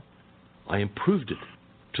on, I improved it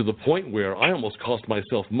to the point where I almost cost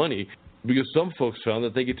myself money because some folks found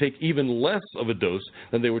that they could take even less of a dose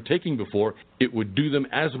than they were taking before. It would do them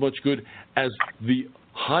as much good as the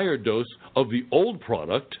higher dose of the old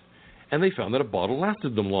product, and they found that a bottle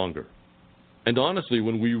lasted them longer. And honestly,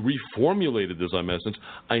 when we reformulated the Zymessence,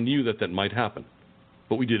 I knew that that might happen,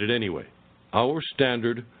 but we did it anyway. Our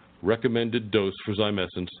standard recommended dose for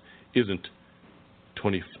Zymessence isn't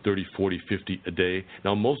 20, 30, 40, 50 a day.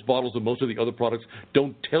 Now, most bottles of most of the other products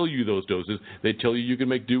don't tell you those doses. They tell you can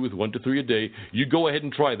make do with 1 to 3 a day. You go ahead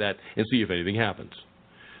and try that and see if anything happens.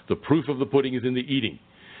 The proof of the pudding is in the eating.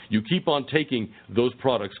 You keep on taking those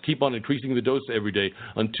products, keep on increasing the dose every day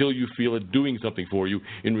until you feel it doing something for you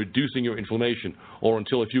in reducing your inflammation, or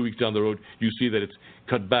until a few weeks down the road you see that it's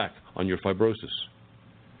cut back on your fibrosis.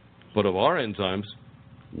 But of our enzymes,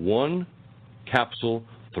 1 capsule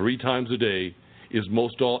 3 times a day is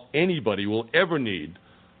most all anybody will ever need,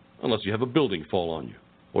 unless you have a building fall on you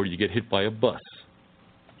or you get hit by a bus.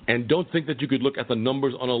 And don't think that you could look at the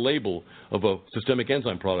numbers on a label of a systemic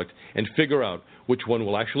enzyme product and figure out which one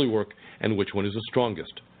will actually work and which one is the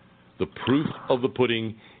strongest. The proof of the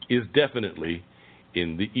pudding is definitely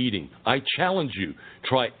in the eating. I challenge you,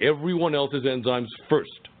 try everyone else's enzymes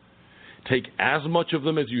first. Take as much of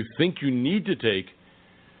them as you think you need to take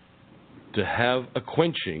to have a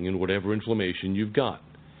quenching in whatever inflammation you've got,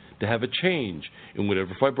 to have a change in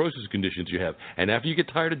whatever fibrosis conditions you have. And after you get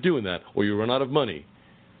tired of doing that or you run out of money,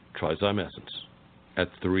 try Zymessence at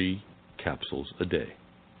 3 capsules a day.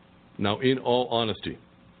 Now, in all honesty,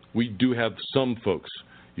 we do have some folks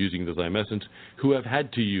using the Zymessence who have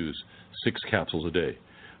had to use 6 capsules a day.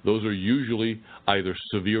 Those are usually either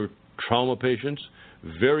severe trauma patients,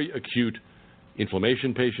 very acute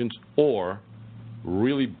inflammation patients, or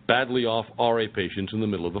really badly off RA patients in the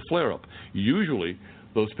middle of a flare-up. Usually,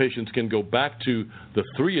 those patients can go back to the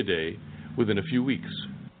 3 a day within a few weeks.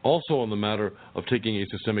 Also on the matter of taking a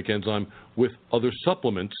systemic enzyme with other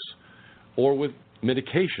supplements or with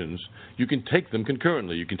medications, you can take them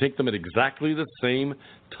concurrently. You can take them at exactly the same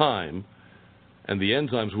time, and the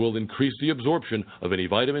enzymes will increase the absorption of any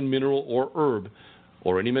vitamin, mineral, or herb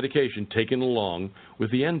or any medication taken along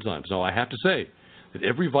with the enzymes. Now, I have to say that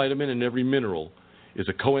every vitamin and every mineral is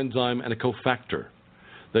a coenzyme and a cofactor.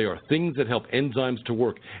 They are things that help enzymes to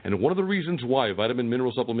work. And one of the reasons why vitamin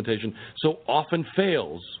mineral supplementation so often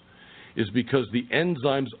fails is because the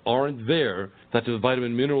enzymes aren't there that the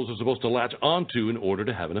vitamin minerals are supposed to latch onto in order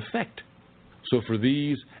to have an effect. So for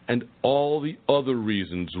these and all the other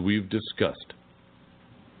reasons we've discussed,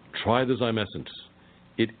 try the Zymessence.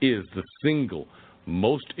 It is the single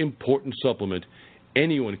most important supplement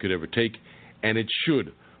anyone could ever take, and it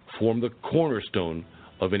should form the cornerstone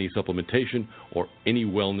of any supplementation or any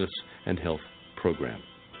wellness and health program.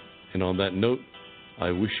 And on that note,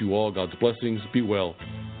 I wish you all God's blessings. Be well,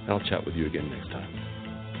 and I'll chat with you again next time.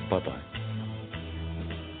 Bye-bye.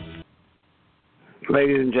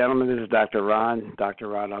 Ladies and gentlemen, this is Dr. Ron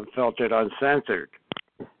Unfiltered, Uncensored.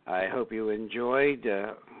 I hope you enjoyed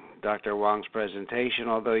Dr. Wong's presentation,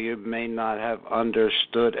 although you may not have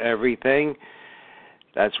understood everything.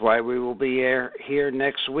 That's why we will be here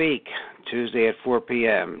next week, Tuesday at 4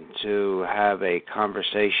 p.m., to have a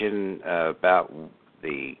conversation about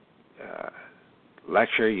the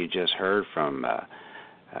lecture you just heard from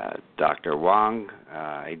Dr. Wong.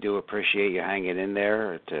 I do appreciate you hanging in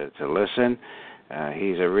there to listen.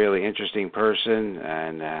 He's a really interesting person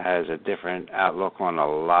and has a different outlook on a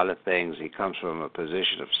lot of things. He comes from a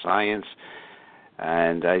position of science.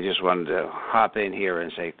 And I just wanted to hop in here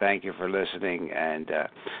and say thank you for listening. And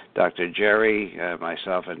Dr. Jerry,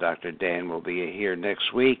 myself, and Dr. Dan will be here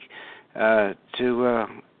next week to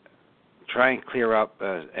try and clear up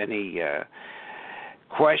any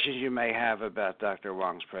questions you may have about Dr.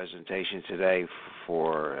 Wong's presentation today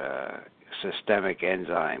for systemic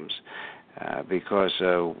enzymes. Because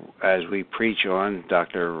as we preach on,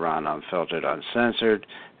 Dr. Ron Unfiltered, Uncensored,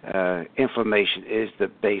 inflammation is the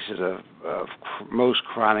basis of most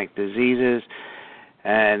chronic diseases.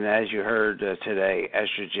 And as you heard today,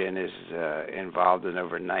 estrogen is involved in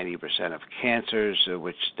over 90% of cancers,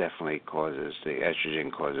 which definitely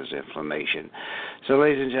estrogen causes inflammation. So,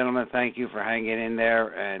 ladies and gentlemen, thank you for hanging in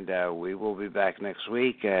there, and we will be back next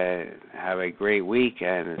week. Have a great week,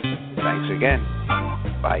 and thanks again.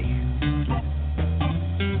 Bye.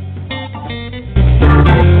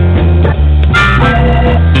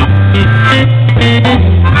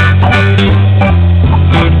 Thank you.